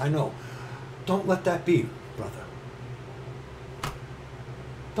sometimes. I know. Don't let that be, brother.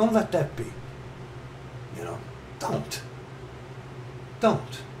 Don't let that be. Don't.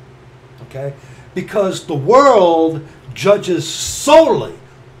 Don't. Okay? Because the world judges solely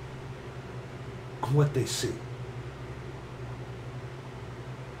on what they see.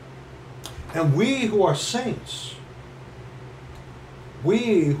 And we who are saints,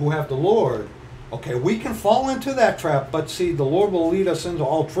 we who have the Lord, okay, we can fall into that trap, but see, the Lord will lead us into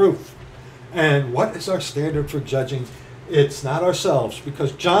all truth. And what is our standard for judging? It's not ourselves.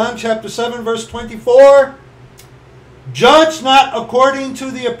 Because John chapter 7, verse 24, judge not according to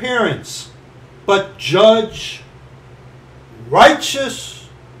the appearance, but judge righteous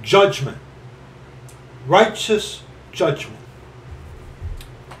judgment. Righteous judgment.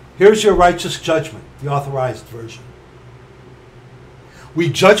 Here's your righteous judgment, the authorized version. We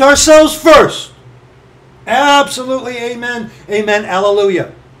judge ourselves first. Absolutely, amen, amen,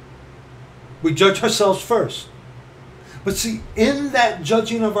 hallelujah. We judge ourselves first. But see, in that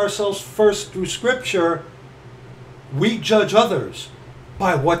judging of ourselves first through Scripture, we judge others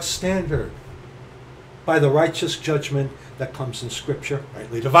by what standard? By the righteous judgment that comes in Scripture,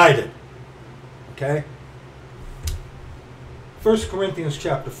 rightly divided. Okay? 1 Corinthians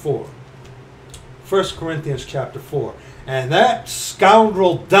chapter 4. 1 Corinthians chapter 4. And that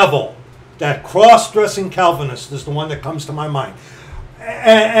scoundrel devil, that cross-dressing Calvinist, is the one that comes to my mind.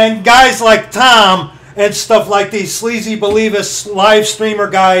 And guys like Tom and stuff like these sleazy believers, live streamer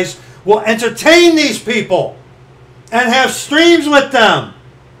guys, will entertain these people and have streams with them.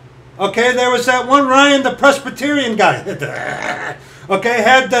 Okay, there was that one Ryan, the Presbyterian guy. Okay,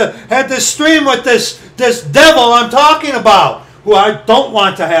 had this stream with this devil I'm talking about, who I don't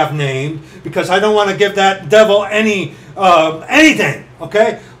want to have named because I don't want to give that devil anything.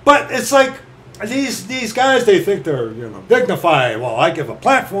 Okay, but it's like these guys, they think they're dignified. Well, I give a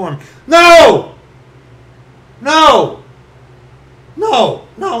platform. No. No,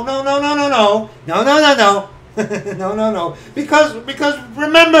 because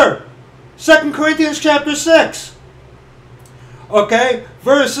remember, 2 Corinthians chapter 6, okay,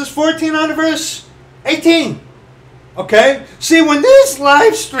 verses 14 on to verse 18, okay? See, when these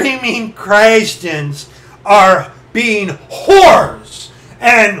live streaming Christians are being whores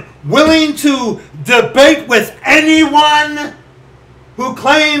and willing to debate with anyone who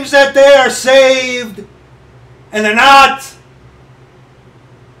claims that they are saved, and they're not.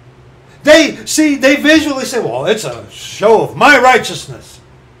 They visually say, well, it's a show of my righteousness.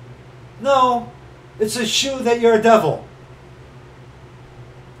 No, it's a show that you're a devil.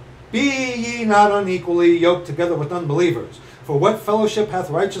 Be ye not unequally yoked together with unbelievers. For what fellowship hath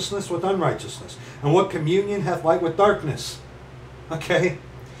righteousness with unrighteousness? And what communion hath light with darkness? Okay?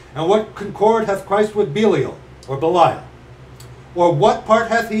 And what concord hath Christ with Belial, or Belial? Or what part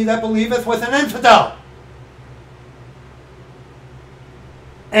hath he that believeth with an infidel?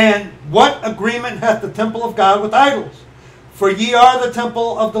 And what agreement hath the temple of God with idols? For ye are the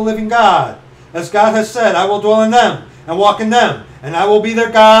temple of the living God. As God has said, I will dwell in them, and walk in them, and I will be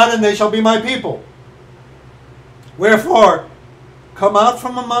their God, and they shall be my people. Wherefore, come out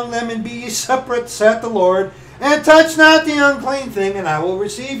from among them, and be ye separate, saith the Lord, and touch not the unclean thing, and I will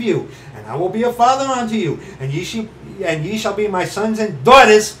receive you, and I will be a father unto you, and ye shall be my sons and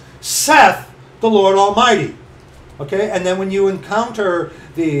daughters, saith the Lord Almighty. Okay, and then when you encounter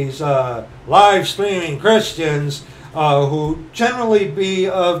these live streaming Christians who generally be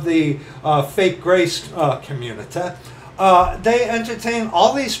of the fake grace community, they entertain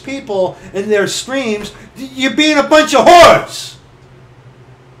all these people in their streams. You're being a bunch of whores.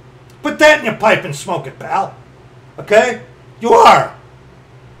 Put that in your pipe and smoke it, pal. Okay? You are.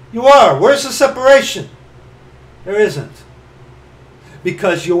 You are. Where's the separation? There isn't.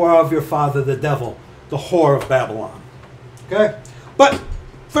 Because you are of your father, the devil, the whore of Babylon. Okay? But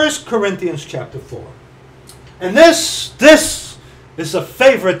 1 Corinthians chapter 4. And this is a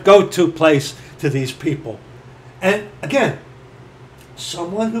favorite go-to place to these people. And again,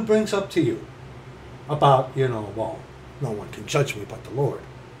 someone who brings up to you about, well, no one can judge me but the Lord.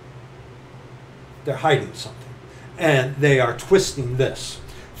 They're hiding something. And they are twisting this.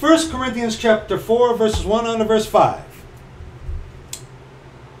 1 Corinthians chapter 4, verses 1 on to verse 5.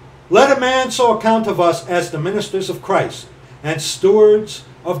 Let a man so account of us as the ministers of Christ and stewards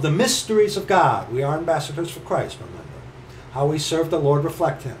of the mysteries of God. We are ambassadors for Christ, remember. How we serve the Lord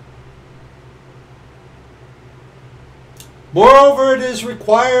reflect him. Moreover, it is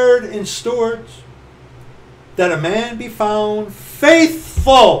required in stewards that a man be found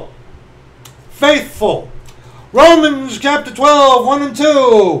faithful. Faithful. Romans chapter 12, 1 and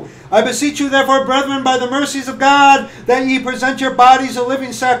 2. I beseech you therefore, brethren, by the mercies of God, that ye present your bodies a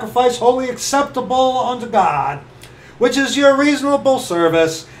living sacrifice, wholly acceptable unto God, which is your reasonable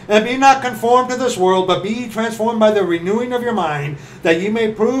service. And be not conformed to this world, but be ye transformed by the renewing of your mind, that ye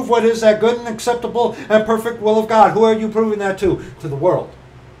may prove what is that good and acceptable and perfect will of God. Who are you proving that to? To the world,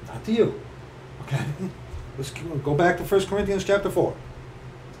 not to you. Okay? Let's go back to 1 Corinthians chapter 4.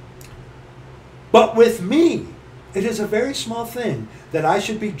 But with me, it is a very small thing that I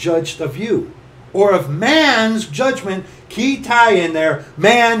should be judged of you, or of man's judgment. Key tie in there,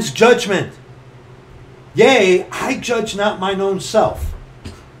 man's judgment. Yea, I judge not mine own self.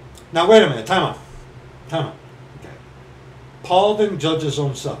 Now wait a minute, time out. Okay. Paul didn't judge his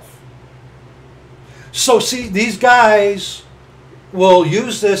own self. So see, these guys will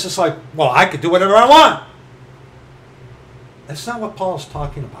use this. It's like, well, I could do whatever I want. That's not what Paul's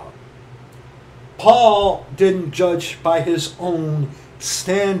talking about. Paul didn't judge by his own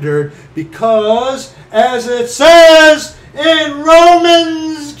standard because, as it says in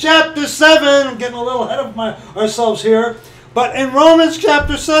Romans chapter 7, I'm getting a little ahead of ourselves here, but in Romans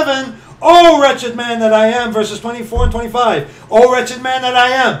chapter 7, O wretched man that I am, verses 24 and 25, O wretched man that I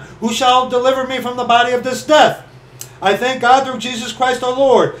am, who shall deliver me from the body of this death? I thank God through Jesus Christ our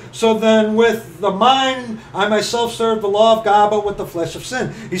Lord. So then with the mind I myself serve the law of God, but with the flesh of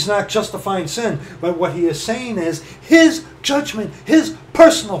sin. He's not justifying sin, but what he is saying is his judgment, his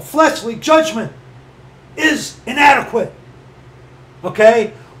personal fleshly judgment is inadequate.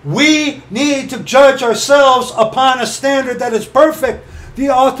 Okay? We need to judge ourselves upon a standard that is perfect. The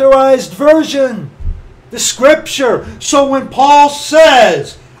authorized version. The scripture. So when Paul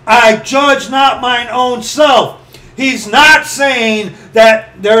says, I judge not mine own self, he's not saying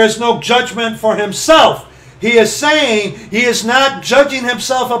that there is no judgment for himself. He is saying he is not judging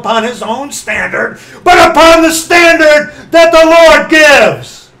himself upon his own standard, but upon the standard that the Lord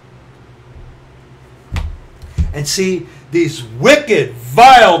gives. And see, these wicked,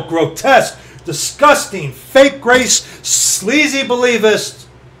 vile, grotesque, disgusting, fake grace, sleazy believists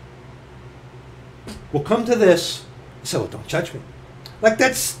will come to this and say, well, don't judge me. Like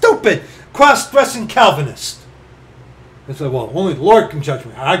that stupid, cross-dressing Calvinist. They say, well, only the Lord can judge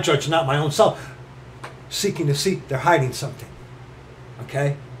me. I judge not my own self. Seeking to see, they're hiding something.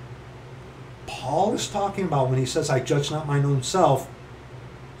 Okay? Paul is talking about when he says, I judge not mine own self,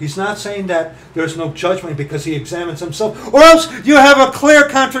 he's not saying that there's no judgment because he examines himself. Or else you have a clear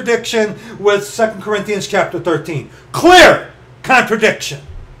contradiction with 2 Corinthians chapter 13. Clear contradiction.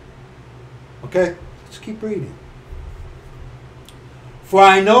 Okay, let's keep reading. For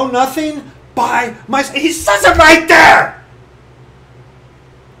I know nothing by myself. He says it right there.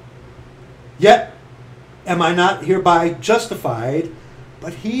 Yet am I not hereby justified,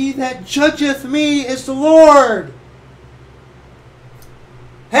 but he that judgeth me is the Lord.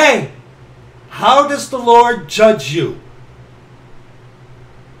 Hey, how does the Lord judge you?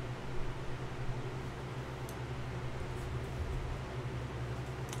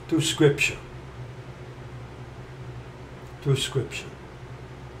 Through Scripture. Through Scripture.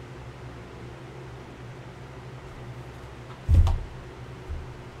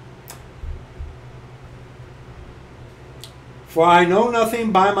 For I know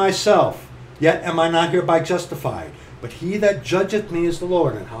nothing by myself, yet am I not hereby justified. But he that judgeth me is the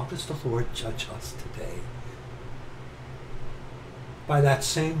Lord. And how does the Lord judge us today? By that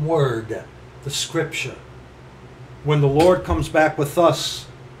same word, the Scripture. When the Lord comes back with us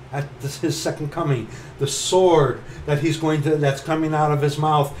at his second coming, the sword that's coming out of his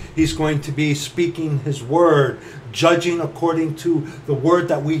mouth, he's going to be speaking his word, judging according to the word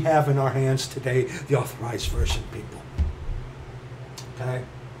that we have in our hands today, the Authorized Version, people. Okay?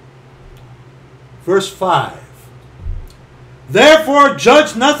 Verse 5. Therefore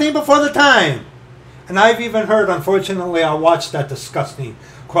judge nothing before the time. And I've even heard, unfortunately, I watched that disgusting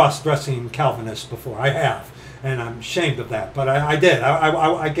cross-dressing Calvinist before. I have. And I'm ashamed of that. But I did.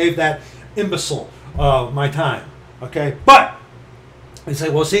 I gave that imbecile my time. Okay? But, they say,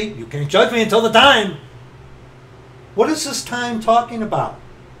 well, see, you can't judge me until the time. What is this time talking about?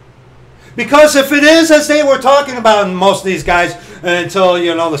 Because if it is as they were talking about, and most of these guys, until,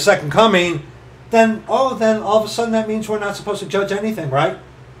 the second coming, then all of a sudden that means we're not supposed to judge anything, right?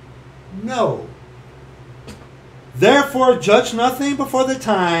 No. Therefore, judge nothing before the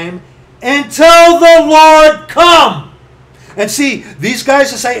time until the Lord come. And see, these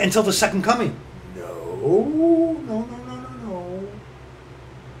guys will say, until the second coming. No.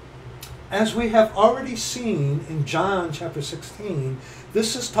 As we have already seen in John chapter 16,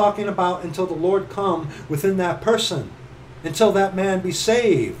 this is talking about until the Lord come within that person, until that man be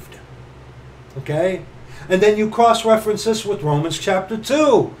saved. Okay? And then you cross-reference this with Romans chapter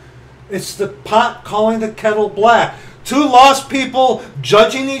 2. It's the pot calling the kettle black. Two lost people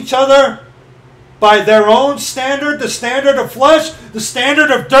judging each other by their own standard, the standard of flesh, the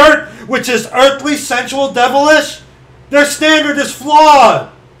standard of dirt, which is earthly, sensual, devilish. Their standard is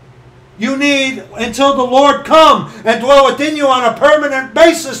flawed. You need until the Lord come and dwell within you on a permanent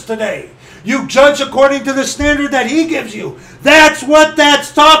basis today. You judge according to the standard that he gives you. That's what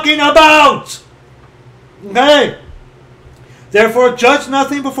that's talking about. Okay? Therefore, judge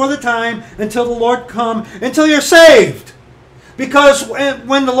nothing before the time until the Lord come, until you're saved. Because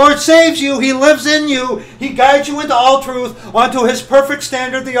when the Lord saves you, he lives in you. He guides you into all truth, onto his perfect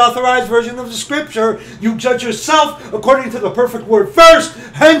standard, the Authorized Version of the Scripture. You judge yourself according to the perfect word first.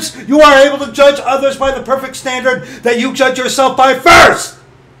 Hence, you are able to judge others by the perfect standard that you judge yourself by first.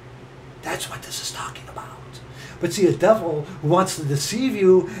 That's what this is talking about. But see, a devil who wants to deceive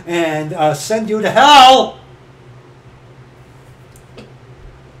you and send you to hell,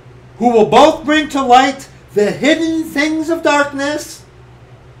 who will both bring to light the hidden things of darkness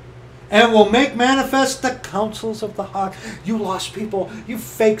and will make manifest the counsels of the heart. You lost people, you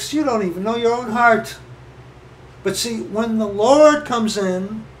fakes, you don't even know your own heart. But see, when the Lord comes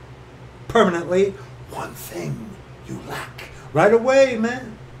in permanently, one thing you lack. Right away,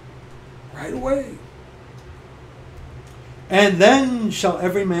 man. Right away. And then shall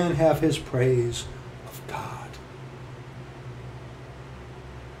every man have his praise of God.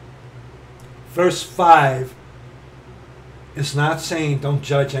 Verse 5 is not saying don't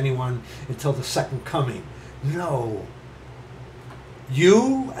judge anyone until the second coming. No.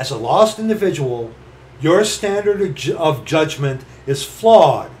 You, as a lost individual, your standard of judgment is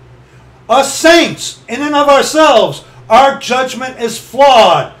flawed. Us saints, in and of ourselves, our judgment is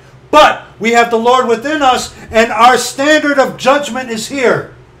flawed. But we have the Lord within us, and our standard of judgment is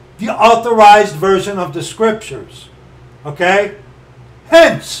here. The Authorized Version of the Scriptures. Okay?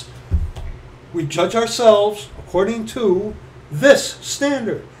 Hence, we judge ourselves according to this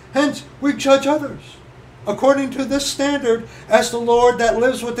standard. Hence, we judge others according to this standard as the Lord that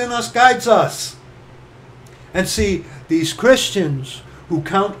lives within us guides us. And see, these Christians who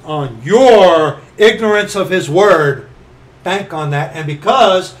count on your ignorance of his word, bank on that. And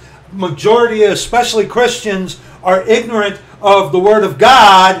because majority, especially Christians, are ignorant of the word of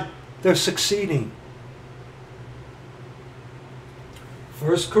God, they're succeeding.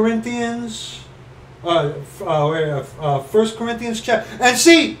 1 Corinthians chapter. And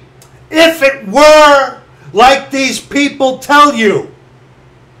see, if it were like these people tell you,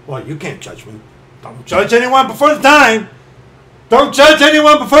 Well, you can't judge me. Don't judge anyone before the time. Don't judge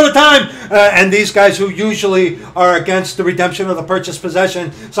anyone before the time. And these guys who usually are against the redemption of the purchased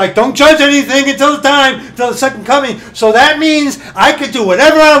possession, it's like, don't judge anything until the time, until the second coming. So that means I could do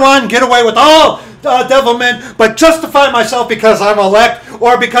whatever I want and get away with all devilment, but justify myself because I'm elect,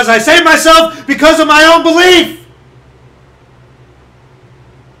 or because I save myself because of my own belief.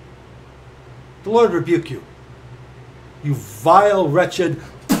 The Lord rebuke you. You vile, wretched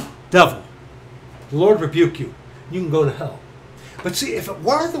devil. The Lord rebuke you. You can go to hell. But see, if it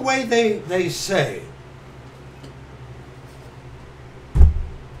were the way they say,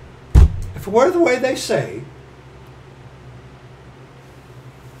 if it were the way they say,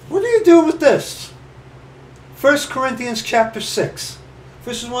 what do you do with this? 1 Corinthians chapter 6,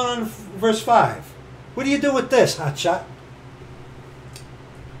 verses 1 and verse 5. What do you do with this, hotshot?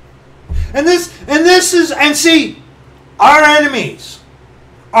 And see, our enemies,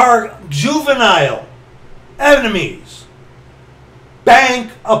 our juvenile enemies,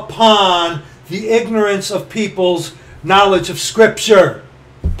 bank upon the ignorance of people's knowledge of Scripture.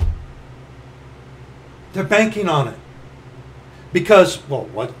 They're banking on it. Because,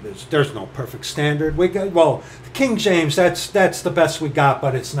 well, there's no perfect standard. King James, that's the best we got,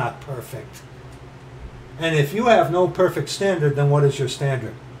 but it's not perfect. And if you have no perfect standard, then what is your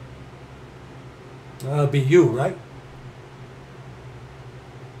standard? It'll be you, right?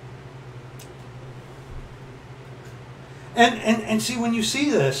 And see, when you see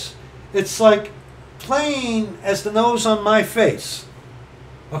this, it's like plain as the nose on my face.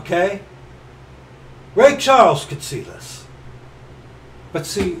 Okay? Ray Charles could see this. But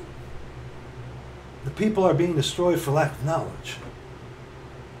see, the people are being destroyed for lack of knowledge.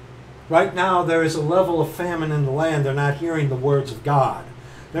 Right now, there is a level of famine in the land. They're not hearing the words of God.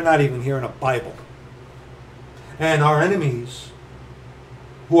 They're not even hearing a Bible. And our enemies,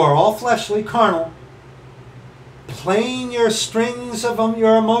 who are all fleshly, carnal, playing your strings of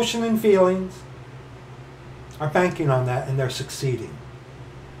your emotion and feelings, are banking on that, and they're succeeding.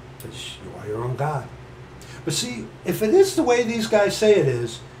 Because you are your own God. But see, if it is the way these guys say it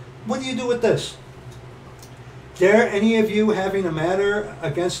is, what do you do with this? Dare any of you, having a matter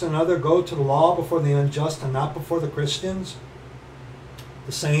against another, go to the law before the unjust and not before the Christians,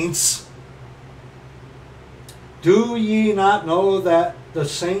 the saints? Do ye not know that the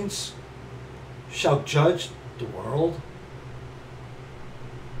saints shall judge the world?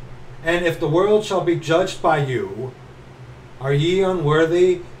 And if the world shall be judged by you, are ye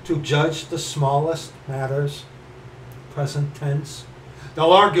unworthy to judge the smallest matters? Present tense.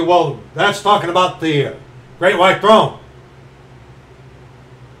 They'll argue, well, that's talking about the great white throne.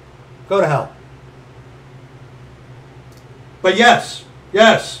 Go to hell. But yes,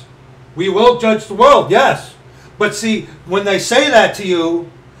 we will judge the world, yes. But see, when they say that to you,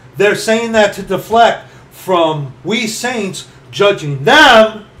 they're saying that to deflect from we saints judging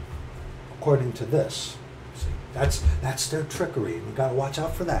them according to this. See, that's their trickery, and we've got to watch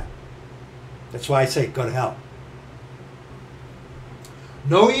out for that. That's why I say go to hell.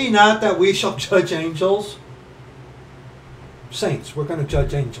 Know ye not that we shall judge angels? Saints, we're going to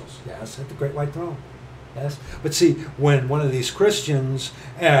judge angels. Yes, at the great white throne. Yes, but see, when one of these Christians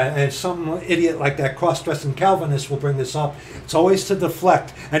and some idiot like that cross-dressing Calvinist will bring this up, it's always to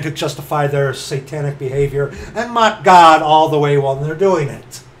deflect and to justify their satanic behavior and mock God all the way while they're doing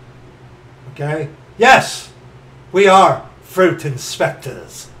it. Okay? Yes, we are fruit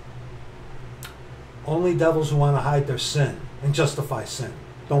inspectors. Only devils who want to hide their sin and justify sin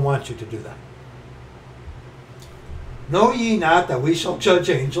don't want you to do that. Know ye not that we shall judge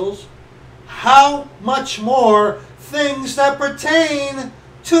angels? How much more things that pertain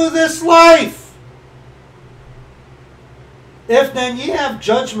to this life? If then ye have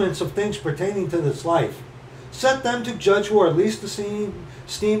judgments of things pertaining to this life, set them to judge who are least esteemed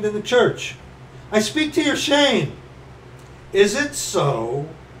in the church. I speak to your shame. Is it so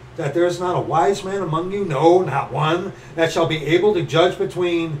that there is not a wise man among you, no, not one, that shall be able to judge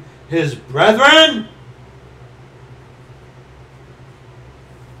between his brethren?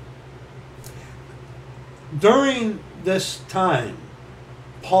 During this time,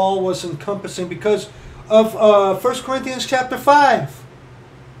 Paul was encompassing because of 1 Corinthians chapter 5.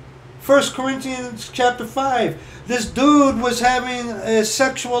 1 Corinthians chapter 5. This dude was having a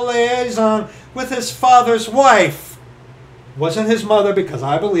sexual liaison with his father's wife. Wasn't his mother, because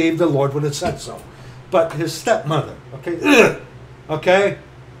I believe the Lord would have said so. But his stepmother. Okay? Ugh. Okay?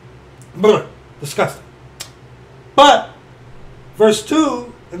 Blech. Disgusting. But verse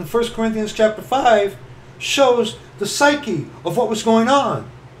 2 in 1 Corinthians chapter 5 shows the psyche of what was going on.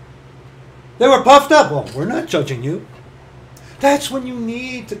 They were puffed up. Well, we're not judging you. That's when you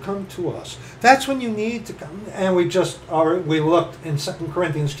need to come to us. That's when you need to come. And we looked in 2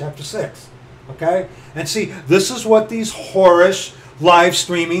 Corinthians chapter 6. Okay? And see, this is what these whorish live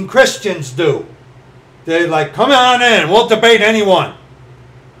streaming Christians do. They're like, come on in, we'll debate anyone.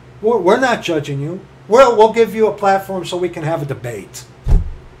 We're not judging you. We'll give you a platform so we can have a debate.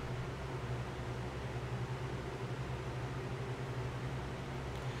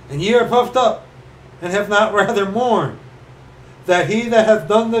 And ye are puffed up, and have not rather mourned, that he that hath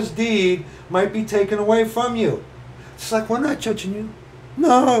done this deed might be taken away from you. It's like, we're not judging you.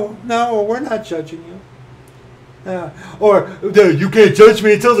 No, we're not judging you. Or, you can't judge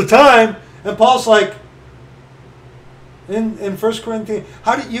me until the time. And Paul's like, in 1 Corinthians,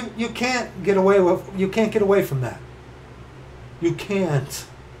 how do you can't get away from that. You can't.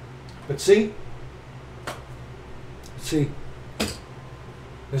 But see,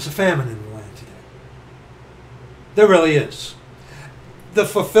 there's a famine in the land today. There really is. The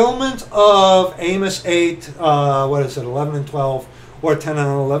fulfillment of Amos 8, 11 and 12, or 10 and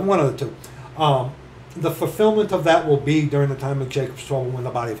 11, one of the two. The fulfillment of that will be during the time of Jacob's trouble when the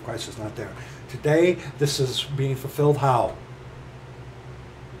body of Christ is not there. Today, this is being fulfilled how?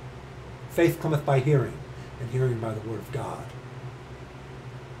 Faith cometh by hearing, and hearing by the word of God.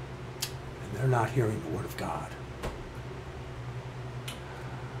 And they're not hearing the word of God.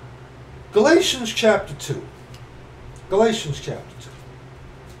 Galatians chapter 2. Galatians chapter 2.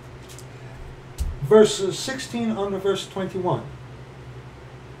 Verses 16 on to verse 21.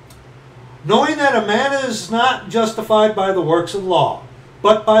 Knowing that a man is not justified by the works of the law,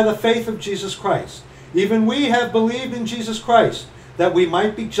 but by the faith of Jesus Christ. Even we have believed in Jesus Christ, that we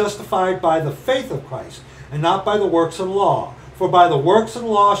might be justified by the faith of Christ, and not by the works of the law. For by the works of the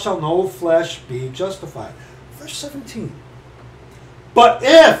law shall no flesh be justified. Verse 17. But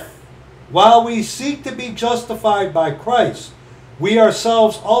if, while we seek to be justified by Christ, we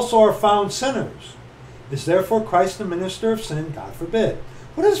ourselves also are found sinners, is therefore Christ the minister of sin? God forbid.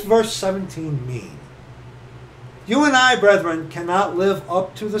 What does verse 17 mean? You and I, brethren, cannot live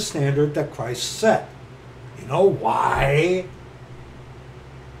up to the standard that Christ set. You know why?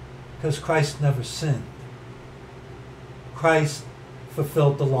 Because Christ never sinned. Christ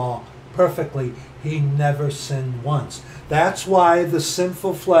fulfilled the law perfectly. He never sinned once. That's why the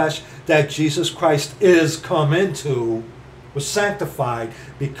sinful flesh that Jesus Christ is come into was sanctified,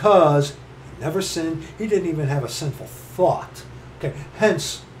 because he never sinned. He didn't even have a sinful thought. Okay,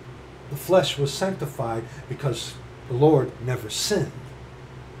 hence, the flesh was sanctified because the Lord never sinned.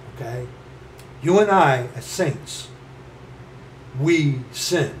 Okay? You and I, as saints, we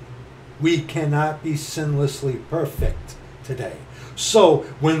sin. We cannot be sinlessly perfect today. So,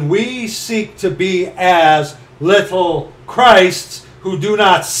 when we seek to be as little Christs who do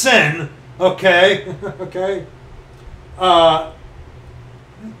not sin, okay,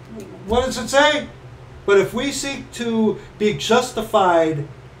 what does it say? But if we seek to be justified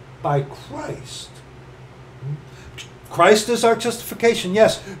by Christ, Christ is our justification,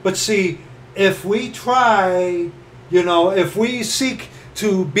 yes. But see, if we try, if we seek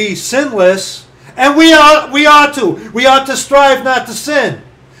to be sinless, and we ought to strive not to sin.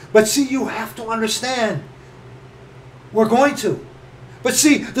 But see, you have to understand, we're going to. But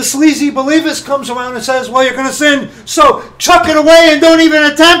see, the sleazy believers comes around and says, well, you're going to sin, so chuck it away and don't even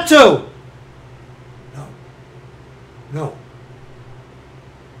attempt to.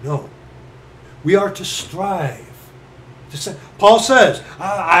 No. We are to strive to sin. Paul says,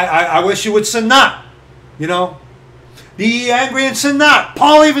 I wish you would sin not. Be ye angry and sin not.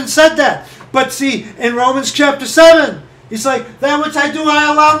 Paul even said that. But see, in Romans chapter 7, he's like, that which I do,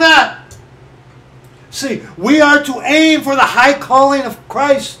 I allow not. See, we are to aim for the high calling of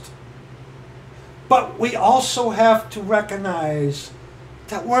Christ. But we also have to recognize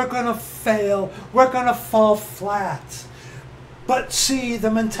that we're going to fail. We're going to fall flat. But see,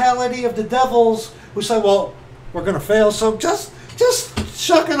 the mentality of the devils who say, well, we're going to fail, so just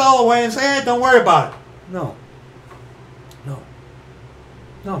shuck it all away and say, hey, don't worry about it. No.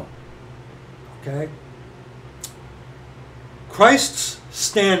 Okay? Christ's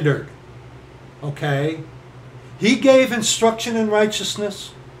standard. Okay? He gave instruction in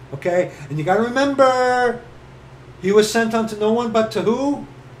righteousness. Okay? And you got to remember, he was sent unto no one but to who?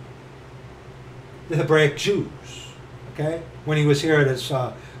 The Hebraic Jews. Okay? When he was here at his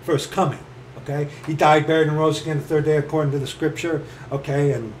first coming. Okay? He died, buried, and rose again the third day according to the scripture.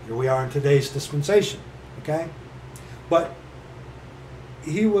 Okay? And here we are in today's dispensation. Okay? But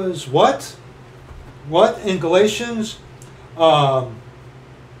he was what? What? In Galatians, where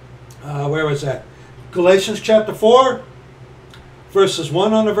was that? Galatians chapter 4, verses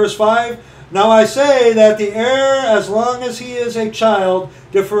 1 on to verse 5. Now I say that the heir, as long as he is a child,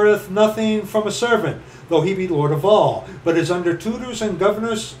 differeth nothing from a servant, though he be Lord of all, but is under tutors and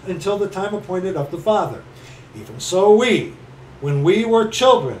governors until the time appointed of the Father. Even so we, when we were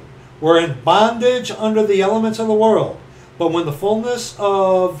children, were in bondage under the elements of the world. But when the fullness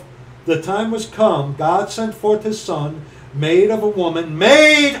of the time was come, God sent forth his Son, made of a woman,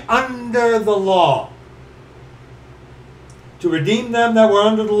 made under the law, to redeem them that were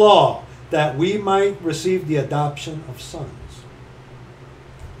under the law, that we might receive the adoption of sons.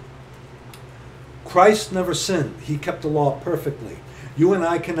 Christ never sinned. He kept the law perfectly. You and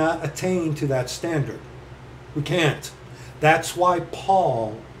I cannot attain to that standard. We can't. That's why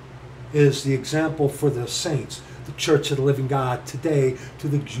Paul is the example for the saints, the church of the living God today, to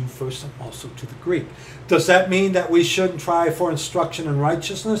the Jew first and also to the Greek. Does that mean that we shouldn't try for instruction in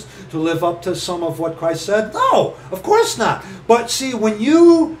righteousness to live up to some of what Christ said? No, of course not. But see, when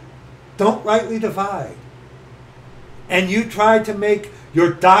you don't rightly divide and you try to make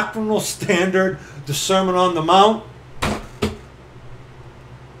your doctrinal standard the Sermon on the Mount,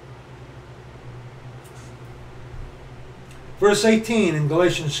 verse 18 in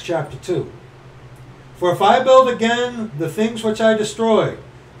Galatians chapter 2. For if I build again the things which I destroyed,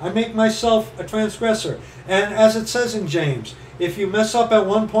 I make myself a transgressor. And as it says in James, if you mess up at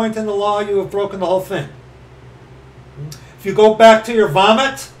one point in the law, you have broken the whole thing. If you go back to your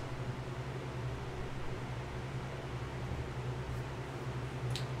vomit,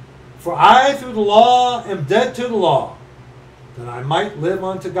 for I through the law am dead to the law, that I might live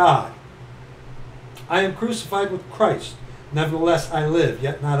unto God. I am crucified with Christ. Nevertheless I live,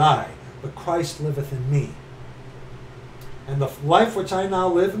 yet not I, but Christ liveth in me. And the life which I now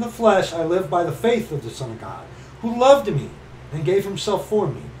live in the flesh, I live by the faith of the Son of God, who loved me and gave himself for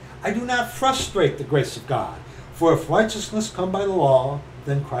me. I do not frustrate the grace of God. For if righteousness come by the law,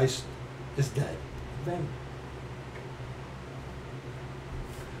 then Christ is dead in vain.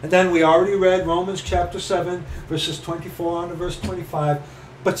 And then we already read Romans chapter 7, verses 24 on to verse 25.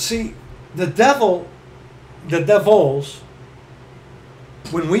 But see, the devils,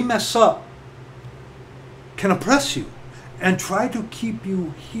 when we mess up, can oppress you and try to keep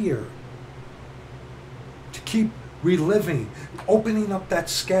you here, to keep reliving, opening up that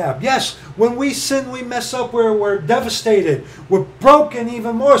scab. Yes, when we sin, we mess up, we're devastated, we're broken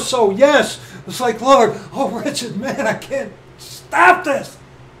even more so. Yes, it's like, Lord, oh wretched man, I can't stop this.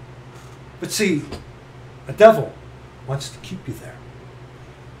 But see, a devil wants to keep you there.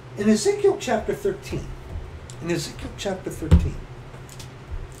 In Ezekiel chapter 13, Ezekiel chapter 13,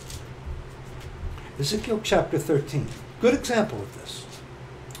 good example of this.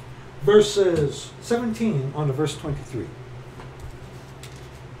 Verses 17 on to verse 23.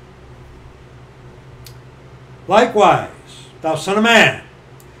 Likewise, thou son of man,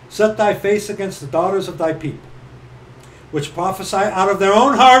 set thy face against the daughters of thy people, which prophesy out of their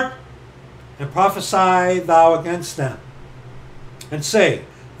own heart, and prophesy thou against them, and say,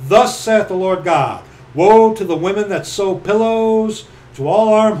 Thus saith the Lord God, Woe to the women that sew pillows to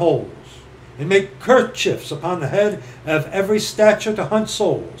all armholes, and make kerchiefs upon the head of every stature to hunt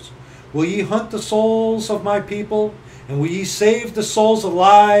souls. Will ye hunt the souls of my people? And will ye save the souls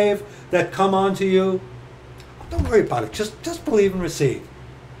alive that come unto you? Don't worry about it. Just believe and receive.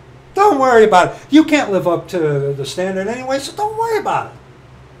 Don't worry about it. You can't live up to the standard anyway, so don't worry about it.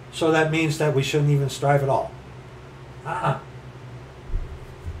 So that means that we shouldn't even strive at all.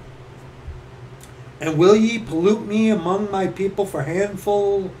 And will ye pollute me among my people for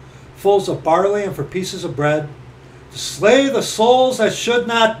handfuls of barley and for pieces of bread, to slay the souls that should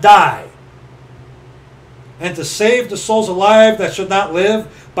not die, and to save the souls alive that should not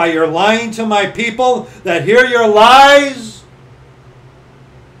live, by your lying to my people that hear your lies?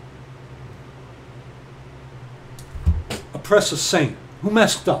 Oppress a saint who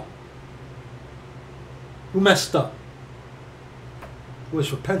messed up. Who messed up? Who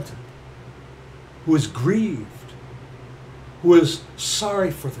is repentant? Who is grieved? Who is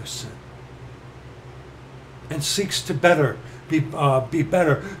sorry for their sin and seeks to be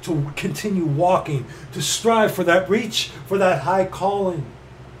better, to continue walking, to strive for that reach, for that high calling,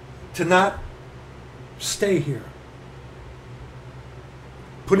 to not stay here,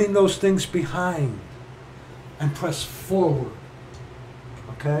 putting those things behind and press forward.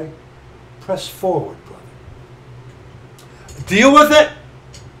 Okay? Press forward, brother. Deal with it.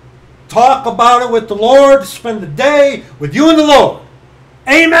 Talk about it with the Lord. Spend the day with you and the Lord.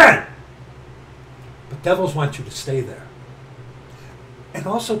 Amen. But devils want you to stay there. And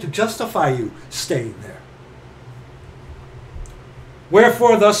also to justify you staying there.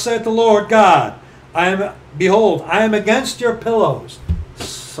 Wherefore, thus saith the Lord God, Behold, I am against your pillows.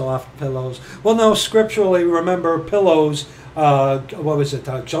 soft pillows. Well, no, scripturally, remember pillows. What was it?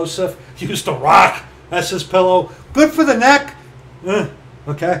 Joseph used a rock as his pillow. Good for the neck.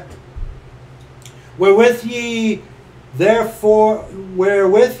 Okay. Wherewith ye there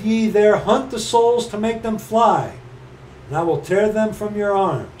hunt the souls to make them fly. And I will tear them from your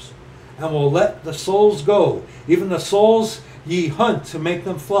arms, and will let the souls go, even the souls ye hunt to make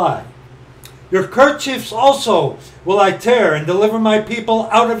them fly. Your kerchiefs also will I tear, and deliver my people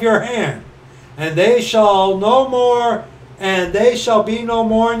out of your hand, and they shall be no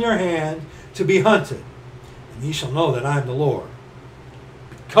more in your hand to be hunted. And ye shall know that I am the Lord.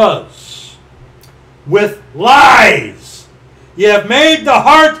 Because with lies ye have made the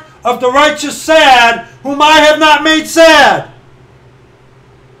heart of the righteous sad, whom I have not made sad,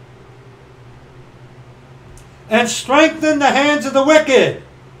 and strengthen the hands of the wicked,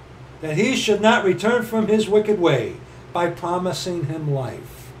 that he should not return from his wicked way, by promising him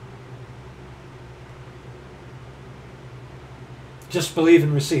life. Just believe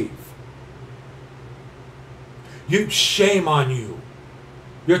and receive. Shame on you.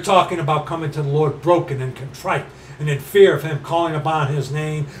 You're talking about coming to the Lord broken and contrite and in fear of him, calling upon his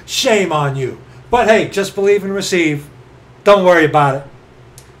name. Shame on you. But hey, just believe and receive. Don't worry about it.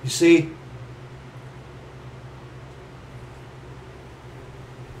 You see,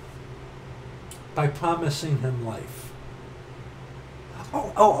 by promising him life.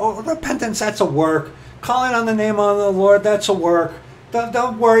 Repentance, that's a work. Calling on the name of the Lord, that's a work.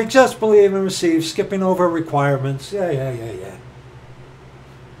 Don't worry, just believe and receive. Skipping over requirements. Yeah.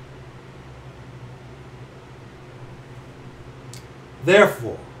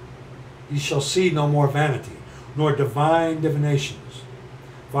 Therefore, ye shall see no more vanity, nor divine divinations.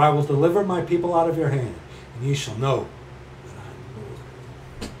 For I will deliver my people out of your hand, and ye shall know that I am the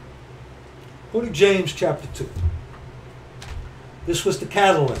Lord. Go to James chapter 2. This was the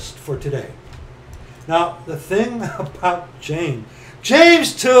catalyst for today. Now, the thing about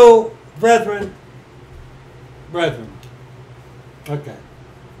James 2, brethren. Okay.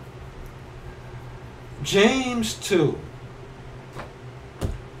 James 2.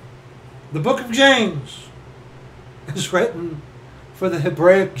 The book of James is written for the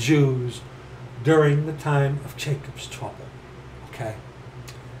Hebraic Jews during the time of Jacob's trouble. Okay?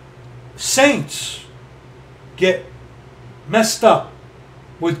 Saints get messed up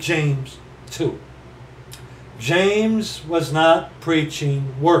with James 2. James was not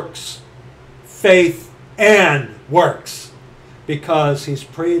preaching works, faith and works, because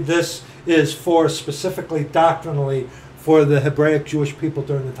this is for specifically doctrinally for the Hebraic Jewish people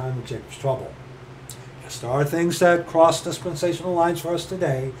during the time of Jacob's trouble. Yes, there are things that cross dispensational lines for us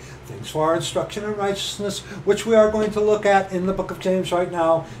today, things for our instruction in righteousness, which we are going to look at in the book of James right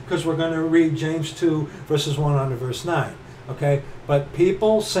now, because we're going to read James 2, verses 1 on to verse 9. Okay? But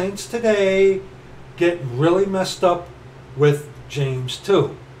people, saints today, get really messed up with James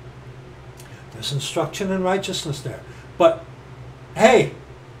 2. There's instruction in righteousness there. But, hey,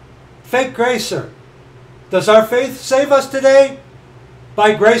 fake gracer, does our faith save us today?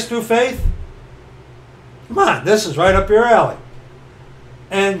 By grace through faith? Come on, this is right up your alley.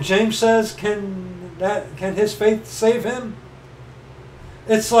 And James says, can his faith save him?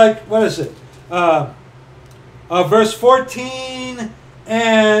 It's like, what is it? Verse 14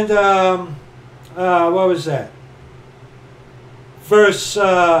 and, what was that? Verse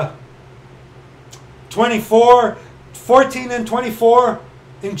 24, 14 and 24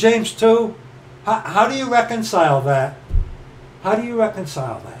 in James 2. How do you reconcile that? How do you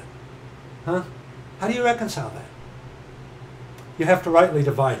reconcile that? Huh? How do you reconcile that? You have to rightly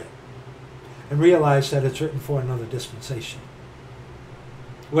divide it and realize that it's written for another dispensation,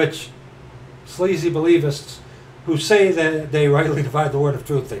 which sleazy believists who say that they rightly divide the word of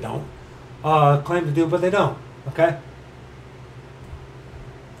truth, they don't. Claim to do, but they don't. Okay?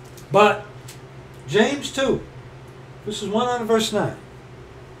 But James 2, this is 1 on verse 9.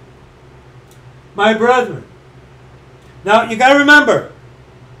 My brethren. Now, you got to remember,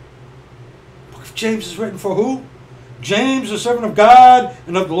 the book of James is written for who? James, a servant of God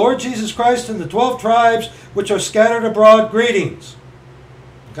and of the Lord Jesus Christ, and the 12 tribes which are scattered abroad, greetings.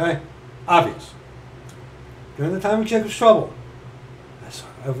 Okay? Obvious. During the time of Jacob's trouble,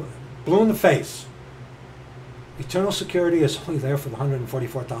 blue in the face. Eternal security is only there for the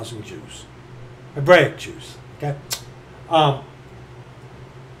 144,000 Jews. Hebraic Jews. Okay?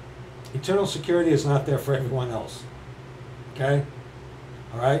 Eternal security is not there for everyone else. Okay?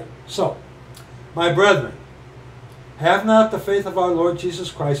 Alright? So, my brethren, have not the faith of our Lord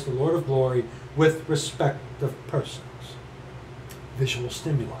Jesus Christ, the Lord of glory, with respect of persons. Visual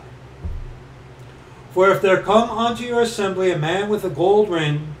stimuli. For if there come unto your assembly a man with a gold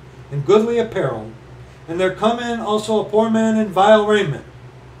ring and goodly apparel, and there come in also a poor man in vile raiment,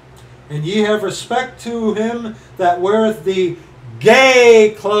 and ye have respect to him that weareth the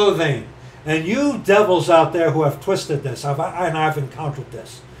gay clothing. And you devils out there who have twisted this, I've encountered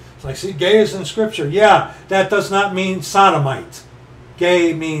this. It's like, see, gay is in Scripture. Yeah, that does not mean sodomite.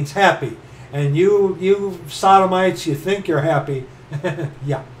 Gay means happy. And you sodomites, you think you're happy.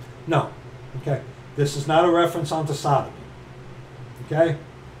 Yeah, no. Okay, this is not a reference onto sodomy. Okay?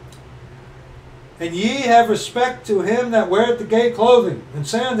 And ye have respect to him that weareth the gay clothing, and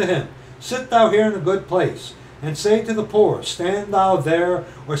say unto him, Sit thou here in a good place, and say to the poor, Stand thou there,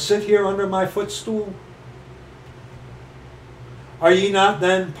 or sit here under my footstool? Are ye not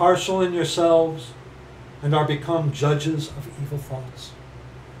then partial in yourselves, and are become judges of evil thoughts?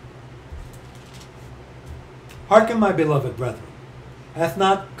 Hearken, my beloved brethren, hath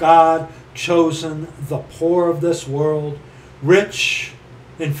not God chosen the poor of this world, rich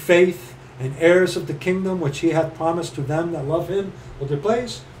in faith, and heirs of the kingdom which he hath promised to them that love him? Hold your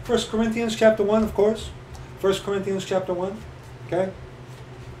place. 1 Corinthians chapter 1, of course. 1 Corinthians chapter 1. Okay?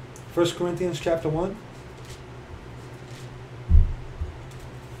 1 Corinthians chapter 1.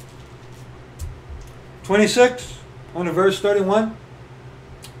 On to verse 31.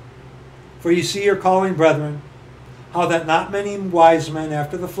 For ye see your calling, brethren, how that not many wise men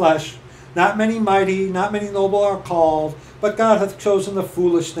after the flesh, not many mighty, not many noble are called, but God hath chosen the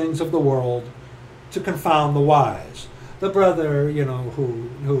foolish things of the world to confound the wise. The brother,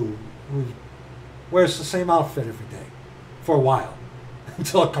 who wears the same outfit every day for a while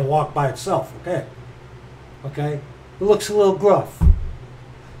until it can walk by itself. Okay? It looks a little gruff.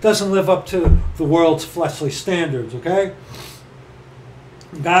 Doesn't live up to the world's fleshly standards. Okay?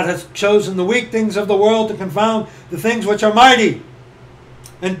 God has chosen the weak things of the world to confound the things which are mighty,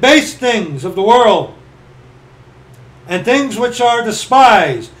 and base things of the world, and things which are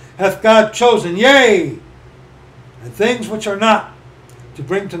despised hath God chosen, yea, and things which are not, to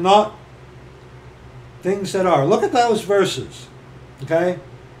bring to naught things that are. Look at those verses. Okay?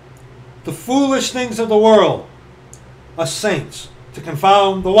 The foolish things of the world, us saints, to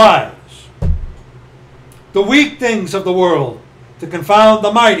confound the wise. The weak things of the world, to confound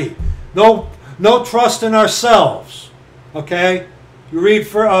the mighty. No trust in ourselves. Okay? You read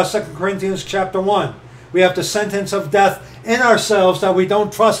for 2 Corinthians chapter 1. We have the sentence of death in ourselves that we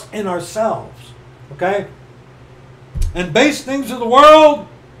don't trust in ourselves. Okay? And base things of the world,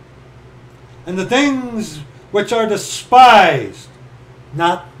 and the things which are despised,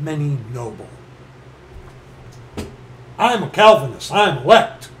 not many noble. I'm a Calvinist. I'm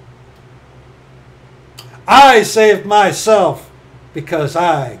elect. I saved myself because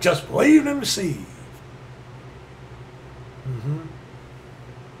I just believed and received.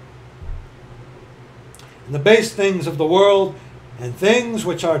 And the base things of the world, and things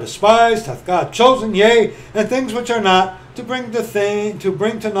which are despised, hath God chosen, yea, and things which are not, to bring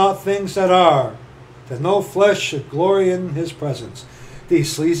to naught things that are, that no flesh should glory in his presence.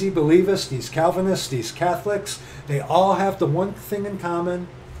 These sleazy believers, these Calvinists, these Catholics, they all have the one thing in common.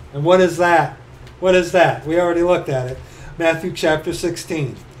 And what is that? What is that? We already looked at it. Matthew chapter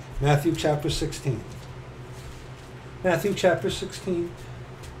 16. Matthew chapter 16. Matthew chapter 16.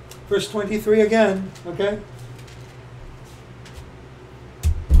 Verse 23 again. Okay?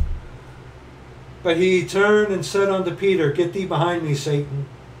 But he turned and said unto Peter, Get thee behind me, Satan,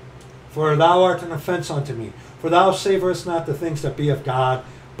 for thou art an offense unto me. For thou savorest not the things that be of God,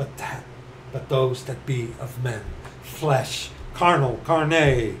 but those that be of men. Flesh, carnal,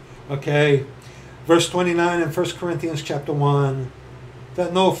 carne. Okay? Verse 29 in 1 Corinthians chapter 1,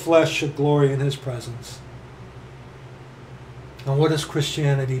 that no flesh should glory in his presence. And what does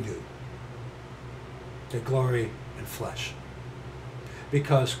Christianity do? They glory in flesh.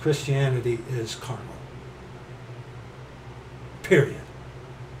 Because Christianity is carnal. Period.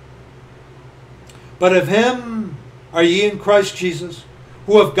 But of him are ye in Christ Jesus,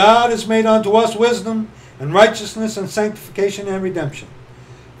 who of God is made unto us wisdom, and righteousness, and sanctification, and redemption,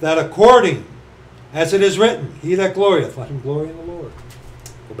 that according as it is written, He that glorieth, let him glory in the Lord.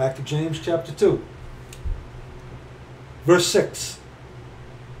 Go back to James chapter 2. Verse 6.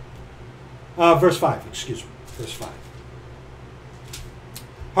 Verse 5, excuse me. Verse 5.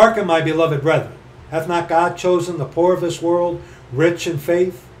 Hearken, my beloved brethren, hath not God chosen the poor of this world, rich in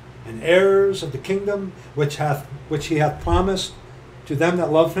faith, and heirs of the kingdom which he hath promised to them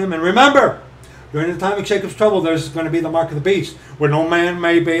that love him? And remember, during the time of Jacob's trouble, there's going to be the mark of the beast, where no man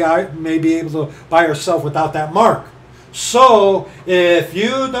may be able to buy or sell without that mark. So, if you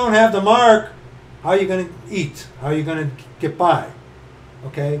don't have the mark, how are you going to eat? How are you going to get by?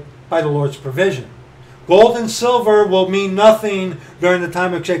 Okay? By the Lord's provision. Gold and silver will mean nothing during the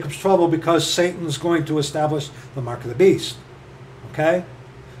time of Jacob's trouble because Satan's going to establish the mark of the beast. Okay?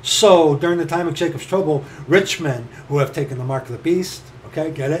 So, during the time of Jacob's trouble, rich men who have taken the mark of the beast,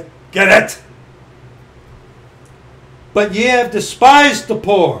 okay, get it? Get it? But ye have despised the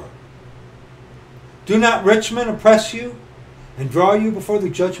poor. Do not rich men oppress you and draw you before the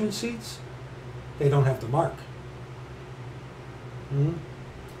judgment seats? They don't have the mark.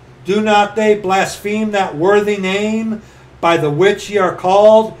 Do not they blaspheme that worthy name by the which ye are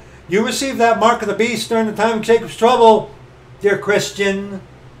called? You receive that mark of the beast during the time of Jacob's trouble, dear Christian.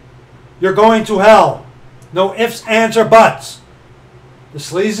 You're going to hell. No ifs, ands, or buts. The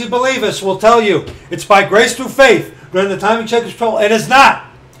sleazy believers will tell you it's by grace through faith during the time of Jacob's trouble. It is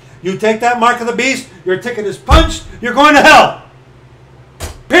not. You take that mark of the beast, your ticket is punched, you're going to hell.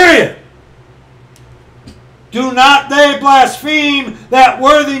 Period. Do not they blaspheme that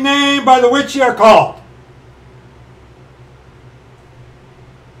worthy name by the which ye are called?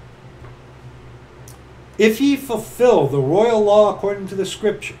 If ye fulfill the royal law according to the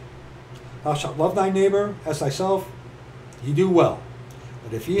Scripture, thou shalt love thy neighbor as thyself, ye do well.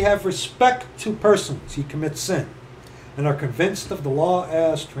 But if ye have respect to persons, ye commit sin, and are convinced of the law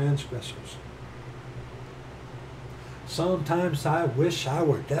as transgressors. Sometimes I wish I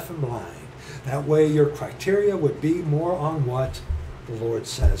were deaf and blind. That way your criteria would be more on what the Lord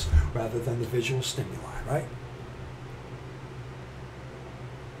says rather than the visual stimuli, right?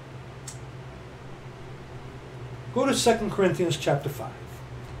 Go to 2 Corinthians chapter 5.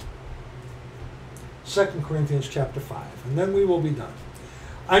 2 Corinthians chapter 5, and then we will be done.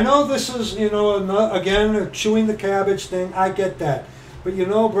 I know this is, again, a chewing the cabbage thing. I get that. But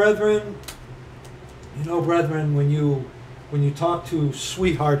brethren, when you talk to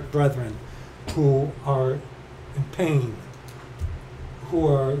sweetheart brethren who are in pain, who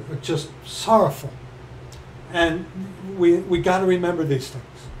are just sorrowful, and we got to remember these things.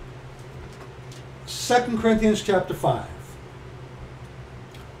 2 Corinthians chapter 5,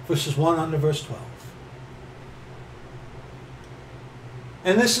 verses 1 on to verse 12.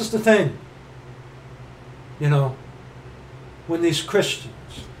 And this is the thing, when these Christians,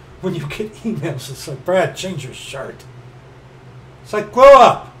 when you get emails, it's like, Brad, change your shirt. It's like, grow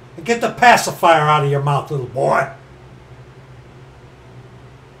up and get the pacifier out of your mouth, little boy.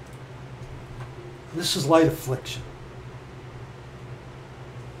 This is light affliction.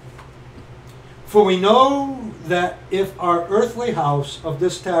 For we know that if our earthly house of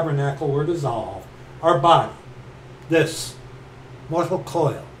this tabernacle were dissolved, our body, this mortal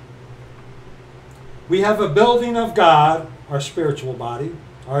coil, we have a building of God, our spiritual body,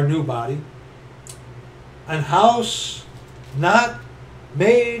 our new body, an house not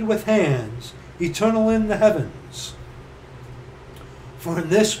made with hands, eternal in the heavens. For in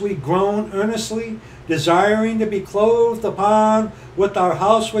this we groan earnestly, desiring to be clothed upon with our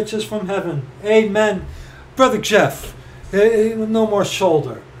house which is from heaven. Amen. Brother Jeff, no more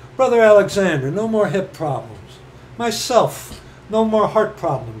shoulder. Brother Alexander, no more hip problems. Myself, no more heart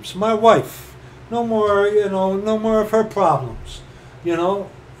problems. My wife, no more of her problems.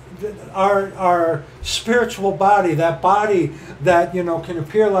 Our spiritual body, that body that, can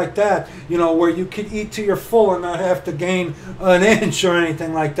appear like that, where you could eat to your full and not have to gain an inch or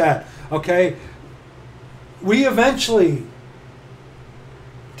anything like that. Okay? We eventually,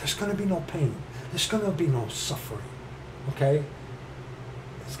 there's going to be no pain. There's going to be no suffering. Okay?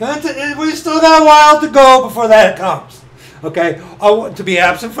 We still got a while to go before that comes. Okay? To be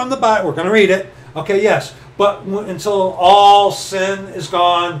absent from the body, we're going to read it. Okay, yes. But until all sin is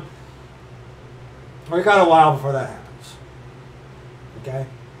gone, we got a while before that happens. Okay?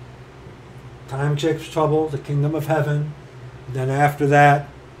 Time, Jacob's trouble, the kingdom of heaven. And then after that,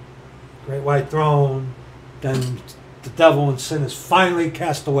 great white throne. Then the devil and sin is finally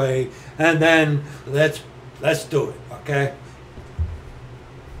cast away. And then let's do it. Okay?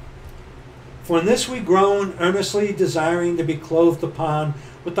 For in this we groan, earnestly desiring to be clothed upon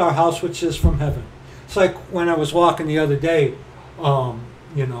with our house which is from heaven. It's like when I was walking the other day,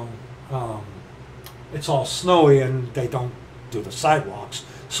 it's all snowy and they don't do the sidewalks.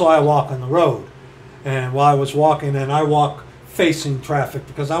 So I walk on the road. And while I was walking, and I walk facing traffic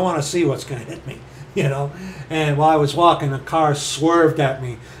because I want to see what's going to hit me, And while I was walking, a car swerved at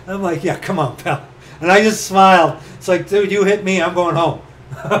me. And I'm like, yeah, come on, pal. And I just smiled. It's like, dude, you hit me, I'm going home.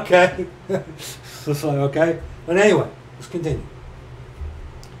 Okay? So it's like, okay? But anyway, let's continue.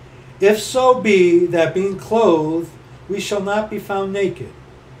 If so be that being clothed, we shall not be found naked.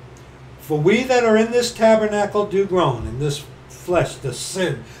 For we that are in this tabernacle do groan, in this flesh, the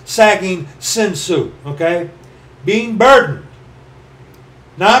sagging sin suit, okay? Being burdened.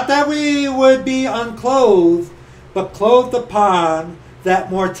 Not that we would be unclothed, but clothed upon,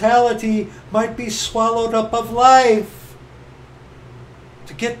 that mortality might be swallowed up of life.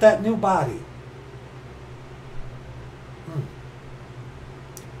 To get that new body.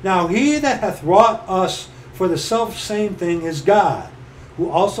 Now he that hath wrought us for the selfsame thing is God, who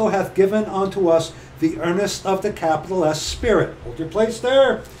also hath given unto us the earnest of the capital S Spirit. Hold your place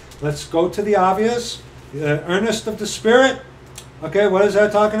there. Let's go to the obvious. The earnest of the Spirit. Okay, what is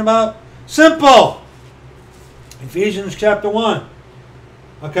that talking about? Simple. Ephesians chapter 1.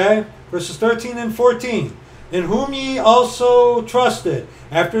 Okay, verses 13 and 14. In whom ye also trusted,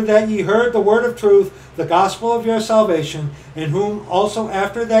 after that ye heard the word of truth, the gospel of your salvation, in whom also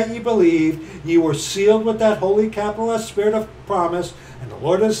after that ye believed, ye were sealed with that holy capital S Spirit of promise, and the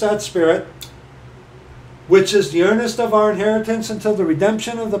Lord is that Spirit, which is the earnest of our inheritance until the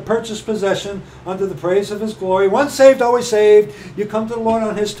redemption of the purchased possession unto the praise of his glory. Once saved, always saved. You come to the Lord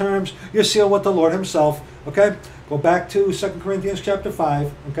on his terms. You're sealed with the Lord himself. Okay? Go back to 2 Corinthians chapter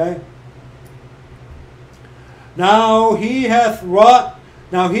 5. Okay? Now he that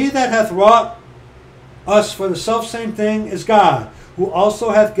hath wrought us for the selfsame thing is God, who also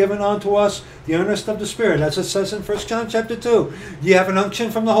hath given unto us the earnest of the Spirit. As it says in 1 John chapter 2. Ye have an unction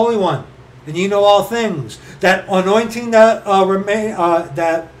from the Holy One, and ye know all things. That anointing that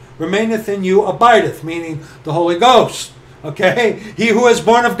remaineth in you abideth, meaning the Holy Ghost. Okay? He who is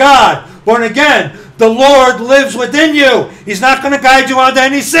born of God, born again, the Lord lives within you. He's not going to guide you onto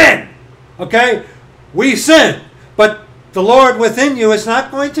any sin. Okay? We sin, but the Lord within you is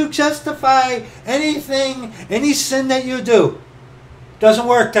not going to justify anything, any sin that you do. Doesn't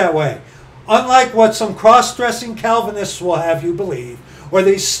work that way. Unlike what some cross-dressing Calvinists will have you believe, or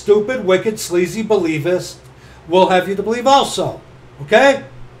these stupid, wicked, sleazy believers will have you to believe also. Okay?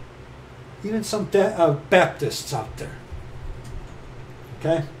 Even some Baptists out there.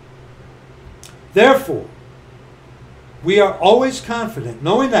 Okay? Therefore, we are always confident,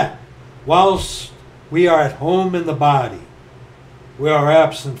 knowing that, whilst we are at home in the body, we are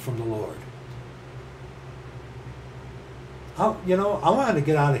absent from the Lord. I wanted to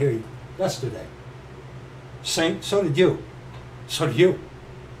get out of here yesterday. Saint, so did you. So do you.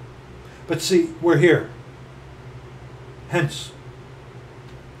 But see, we're here. Hence,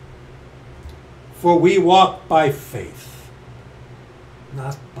 for we walk by faith,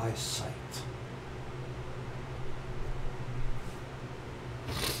 not by sight.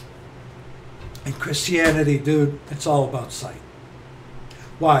 In Christianity, dude, it's all about sight.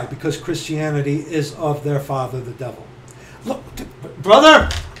 Why? Because Christianity is of their father, the devil. Look, brother,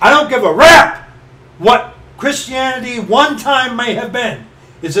 I don't give a rap what Christianity one time may have been.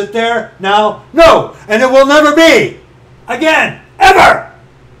 Is it there now? No. And it will never be. Again. Ever.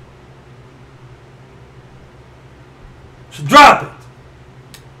 So drop it.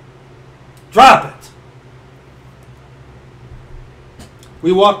 Drop it.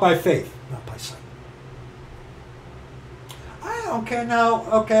 We walk by faith, not by sight. I don't care now.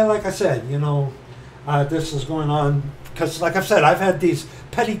 Okay, like I said, this is going on. Because, like I've said, I've had these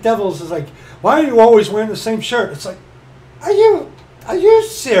petty devils. It's like, why are you always wearing the same shirt? It's like, are you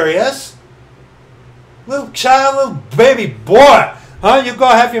serious? Little child, little baby boy. Huh? You go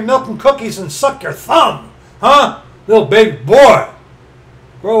have your milk and cookies and suck your thumb. Huh? Little baby boy.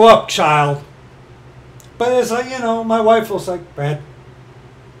 Grow up, child. But it's like, my wife was like, Brad,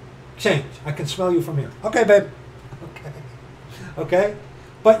 change. I can smell you from here. Okay, babe. Okay?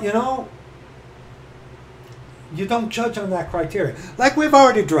 But, you don't judge on that criteria. Like we've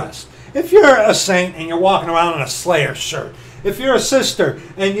already addressed. If you're a saint and you're walking around in a Slayer shirt, if you're a sister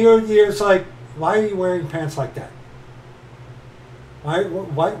and you're it's like, why are you wearing pants like that? Why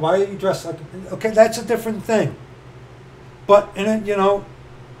are you dressed like... Okay, that's a different thing. But,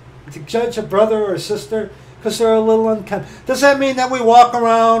 to judge a brother or a sister because they're a little unkempt, does that mean that we walk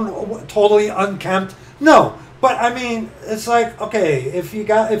around totally unkempt? No. But I mean, it's like, okay, if you're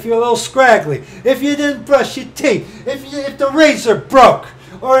a little scraggly, if you didn't brush your teeth, if the razor broke,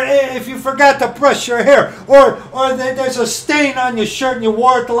 or if you forgot to brush your hair, or there's a stain on your shirt and you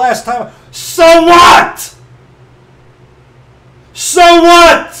wore it the last time, so what? So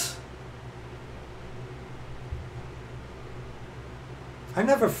what? I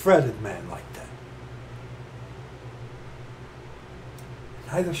never fretted man like that.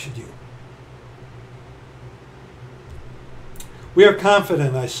 Neither should you. We are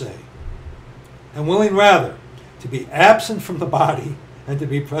confident, I say, and willing rather to be absent from the body and to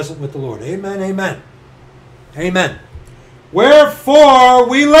be present with the Lord. Amen, amen. Amen. Wherefore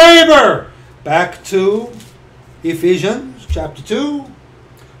we labor. Back to Ephesians chapter 2,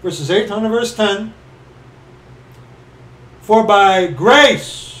 verses 8 on to verse 10. For by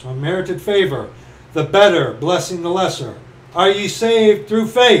grace, unmerited favor, the better blessing the lesser, are ye saved through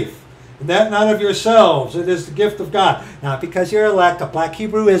faith, and that not of yourselves, it is the gift of God. Not because you're elect, a black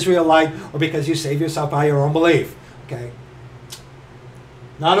Hebrew Israelite, or because you save yourself by your own belief. Okay?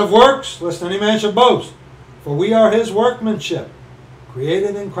 Not of works, lest any man should boast. For we are his workmanship,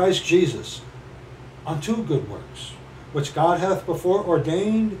 created in Christ Jesus, unto good works, which God hath before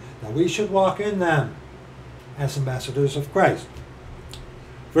ordained that we should walk in them, as ambassadors of Christ.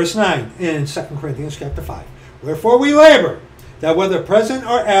 Verse 9 in 2 Corinthians chapter 5. Wherefore we labor, that whether present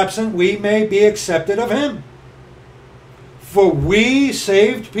or absent, we may be accepted of him. For we,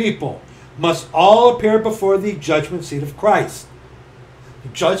 saved people, must all appear before the judgment seat of Christ. The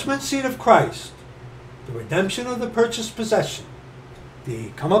judgment seat of Christ, the redemption of the purchased possession, the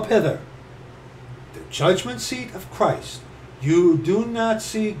come up hither, the judgment seat of Christ. You do not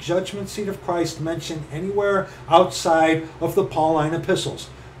see judgment seat of Christ mentioned anywhere outside of the Pauline epistles.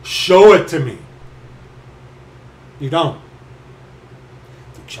 Show it to me. You don't.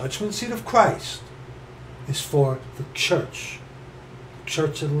 The judgment seat of Christ is for the church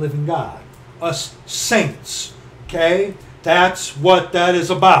of the living God, us saints. Okay? That's what that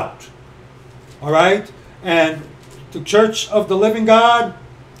is about. All right? And the church of the living God,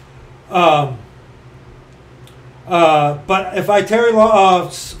 but if I tarry long,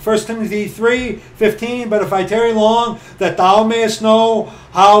 1 Timothy 3:15, but if I tarry long, that thou mayest know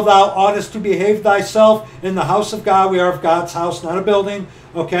how thou oughtest to behave thyself in the house of God. We are of God's house, not a building,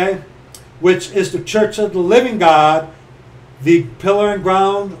 okay? Which is the church of the living God, the pillar and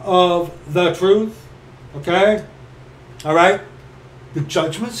ground of the truth, okay? All right? The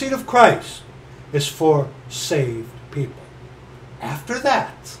judgment seat of Christ is for saved people. After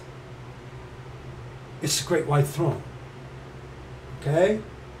that, it's the great white throne. Okay?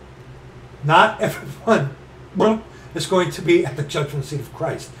 Not everyone is going to be at the judgment seat of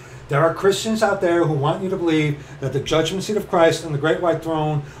Christ. There are Christians out there who want you to believe that the judgment seat of Christ and the great white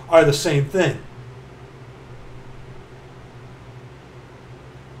throne are the same thing.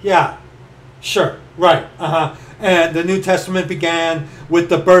 Yeah, sure, right, And the New Testament began with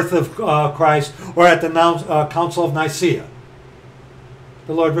the birth of Christ, or at the Council of Nicaea.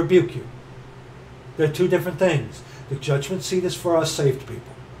 The Lord rebuke you. They're two different things. The judgment seat is for us saved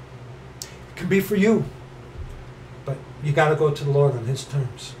people. It can be for you, but you got to go to the Lord on his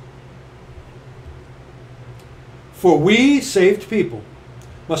terms. For we, saved people,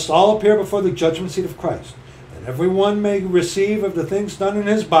 must all appear before the judgment seat of Christ, that everyone may receive of the things done in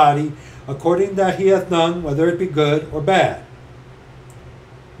his body, according that he hath done, whether it be good or bad.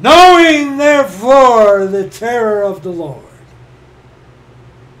 Knowing, therefore, the terror of the Lord.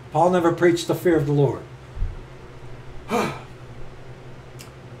 Paul never preached the fear of the Lord.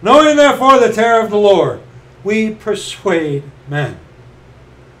 Knowing, therefore, the terror of the Lord, we persuade men.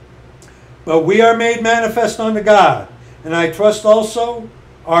 But we are made manifest unto God, and I trust also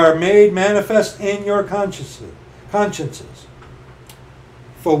are made manifest in your consciences.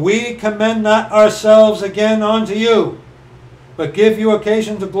 For we commend not ourselves again unto you, but give you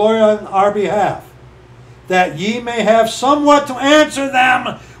occasion to glory on our behalf, that ye may have somewhat to answer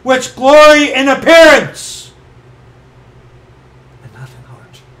them which glory in appearance, and not in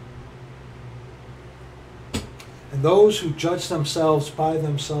heart. And those who judge themselves by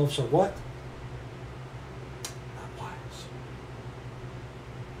themselves are what? Not wise.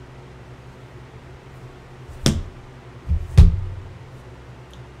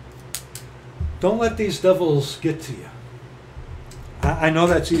 Don't let these devils get to you. I know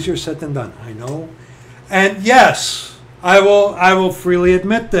that's easier said than done. I know. And yes, I will freely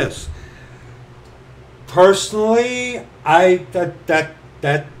admit this. Personally,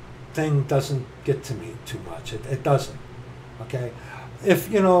 that thing doesn't get to me too much. It doesn't. Okay?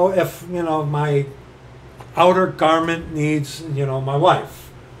 If my outer garment needs, my wife.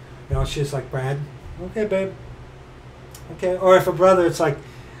 She's like, Brad, okay, babe. Okay. Or if a brother, it's like,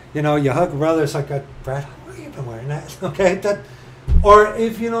 you hug a brother, it's like, Brad, why have you been wearing that? Okay, or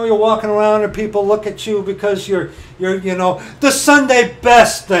if you're walking around and people look at you because you're the Sunday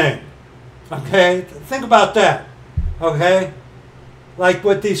best thing. Okay? Think about that. Okay? Like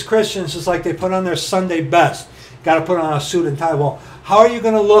with these Christians, it's like they put on their Sunday best. Got to put on a suit and tie. Well, how are you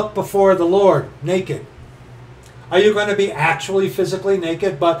going to look before the Lord naked? Are you going to be actually physically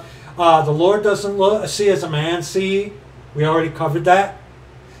naked, but the Lord doesn't see as a man see? We already covered that.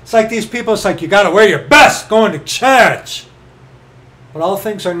 It's like these people, it's like you got to wear your best going to church. But all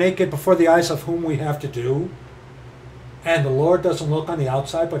things are naked before the eyes of whom we have to do. And the Lord doesn't look on the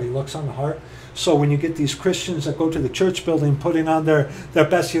outside, but he looks on the heart. So when you get these Christians that go to the church building putting on their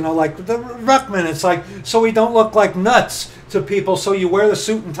best, like the Ruckman, it's like, so we don't look like nuts to people, so you wear the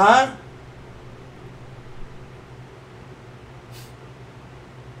suit and tie?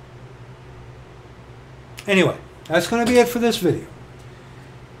 Anyway, that's going to be it for this video.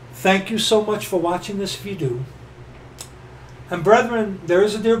 Thank you so much for watching this if you do. And brethren, there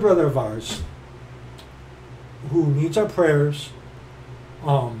is a dear brother of ours who needs our prayers.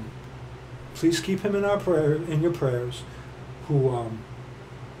 Please keep him in your prayers. Who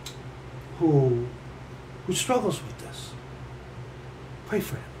struggles with this. Pray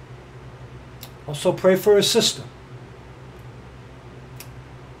for him. Also pray for his sister,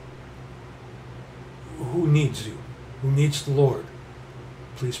 who needs you, who needs the Lord.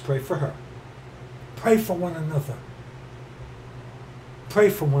 Please pray for her. Pray for one another. Pray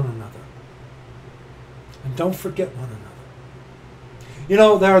for one another. And don't forget one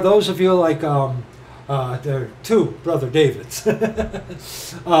another. There are those of you like, there are two Brother Davids.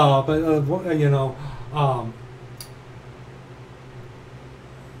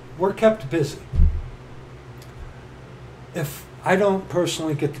 We're kept busy. If I don't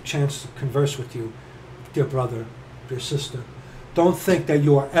personally get the chance to converse with you, dear brother, dear sister, don't think that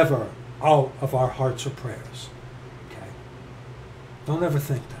you are ever out of our hearts or prayers. Okay? Don't ever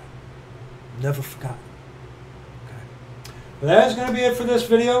think that. Never forgotten. Okay? But that's going to be it for this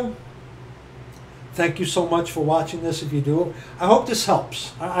video. Thank you so much for watching this if you do. I hope this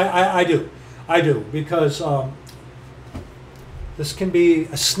helps. I do. I do. Because this can be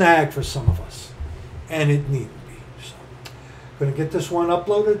a snag for some of us. And it needn't be. So, I'm going to get this one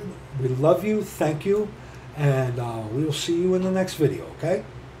uploaded. We love you. Thank you. And we will see you in the next video, okay?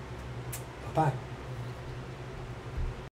 Bye-bye.